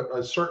up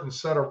a certain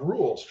set of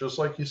rules, just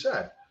like you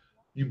said.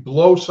 You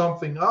blow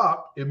something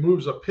up, it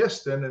moves a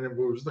piston, and it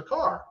moves the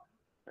car.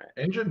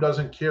 Engine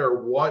doesn't care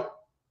what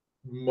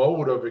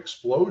mode of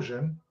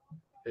explosion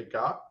it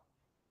got.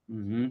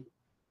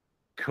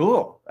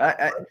 Cool.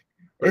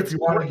 But if you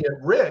want to get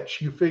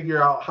rich, you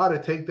figure out how to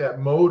take that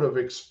mode of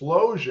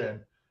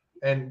explosion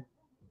and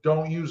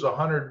don't use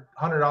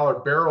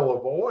 $100 barrel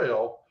of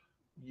oil.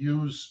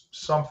 Use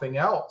something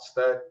else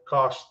that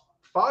costs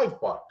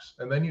 $5,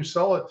 and then you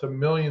sell it to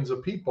millions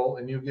of people,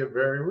 and you get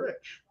very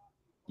rich.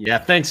 Yeah,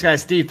 thanks,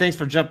 guys. Steve, thanks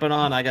for jumping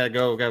on. I gotta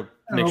go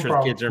make sure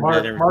the kids are in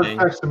bed. Everything.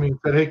 Mark texted me and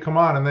said, "Hey, come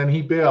on," and then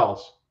he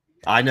bails.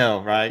 I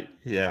know, right?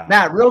 Yeah.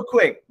 Matt, real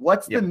quick,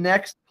 what's the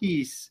next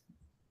piece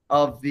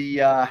of the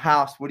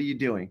house? What are you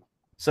doing?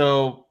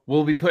 So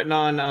we'll be putting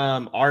on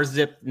our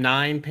Zip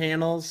 9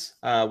 panels,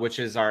 which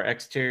is our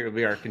exterior. It'll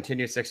be our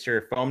continuous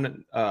exterior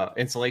foam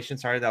insulation.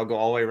 Sorry, that'll go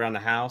all the way around the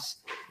house,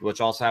 which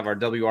also have our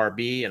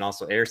WRB and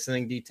also air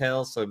sealing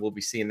details. So we'll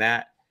be seeing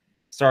that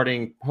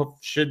starting.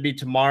 Should be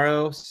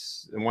tomorrow.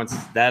 And once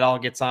that all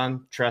gets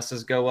on,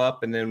 trusses go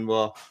up, and then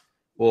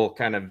we'll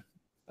kind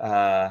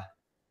of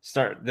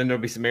start. Then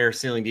there'll be some air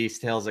sealing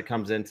details that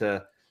comes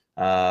into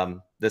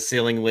the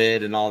ceiling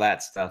lid and all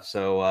that stuff.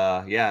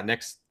 So yeah,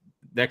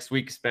 next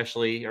week,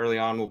 especially early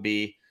on, will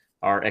be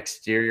our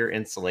exterior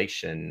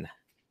insulation.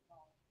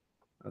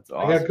 That's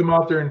awesome. I got to come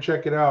out there and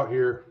check it out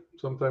here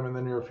sometime in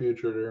the near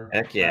future. There.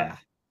 Heck yeah.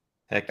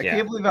 I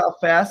can't believe how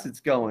fast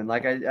it's going.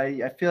 Like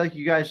I feel like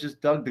you guys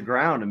just dug the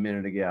ground a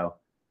minute ago.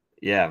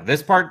 Yeah,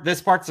 this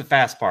part's the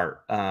fast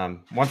part.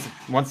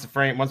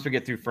 Once we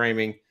get through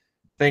framing,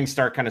 things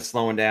start kind of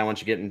slowing down once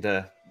you get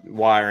into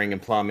wiring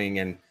and plumbing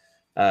and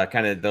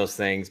kind of those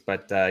things.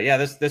 But yeah,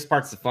 this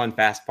part's the fun,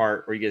 fast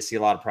part where you get to see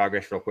a lot of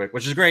progress real quick,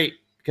 which is great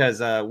because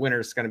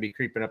winter's going to be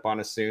creeping up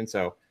on us soon.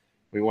 So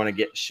we want to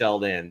get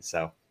shelled in.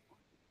 So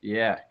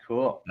yeah,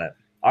 cool. But,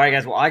 all right,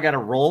 guys. Well, I got to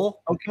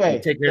roll. Okay.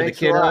 Take care of the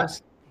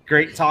kiddos.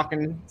 Great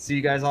talking. See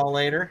you guys all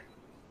later.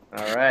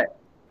 All right.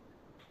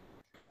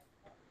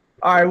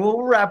 All right. Well,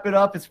 we'll wrap it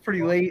up. It's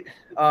pretty late.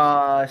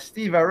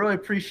 Steve, I really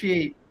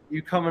appreciate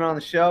you coming on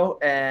the show,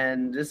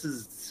 and this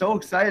is so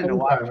exciting to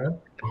watch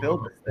you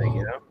build this thing,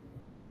 you know?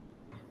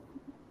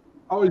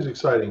 Always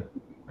exciting.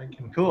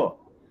 Cool.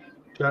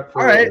 Chat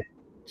for all right.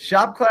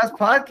 Shop Class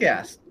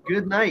Podcast.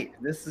 Good night.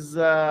 This is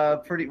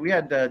we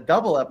had a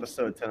double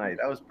episode tonight.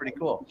 That was pretty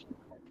cool.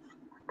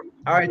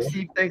 All right,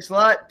 Steve, thanks a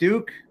lot.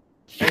 Duke,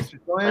 thanks for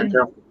joining.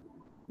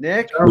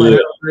 Nick.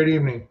 Great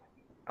evening.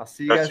 I'll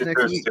see you guys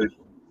next week.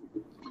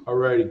 All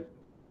righty.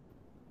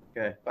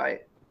 Okay, bye.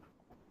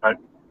 Bye.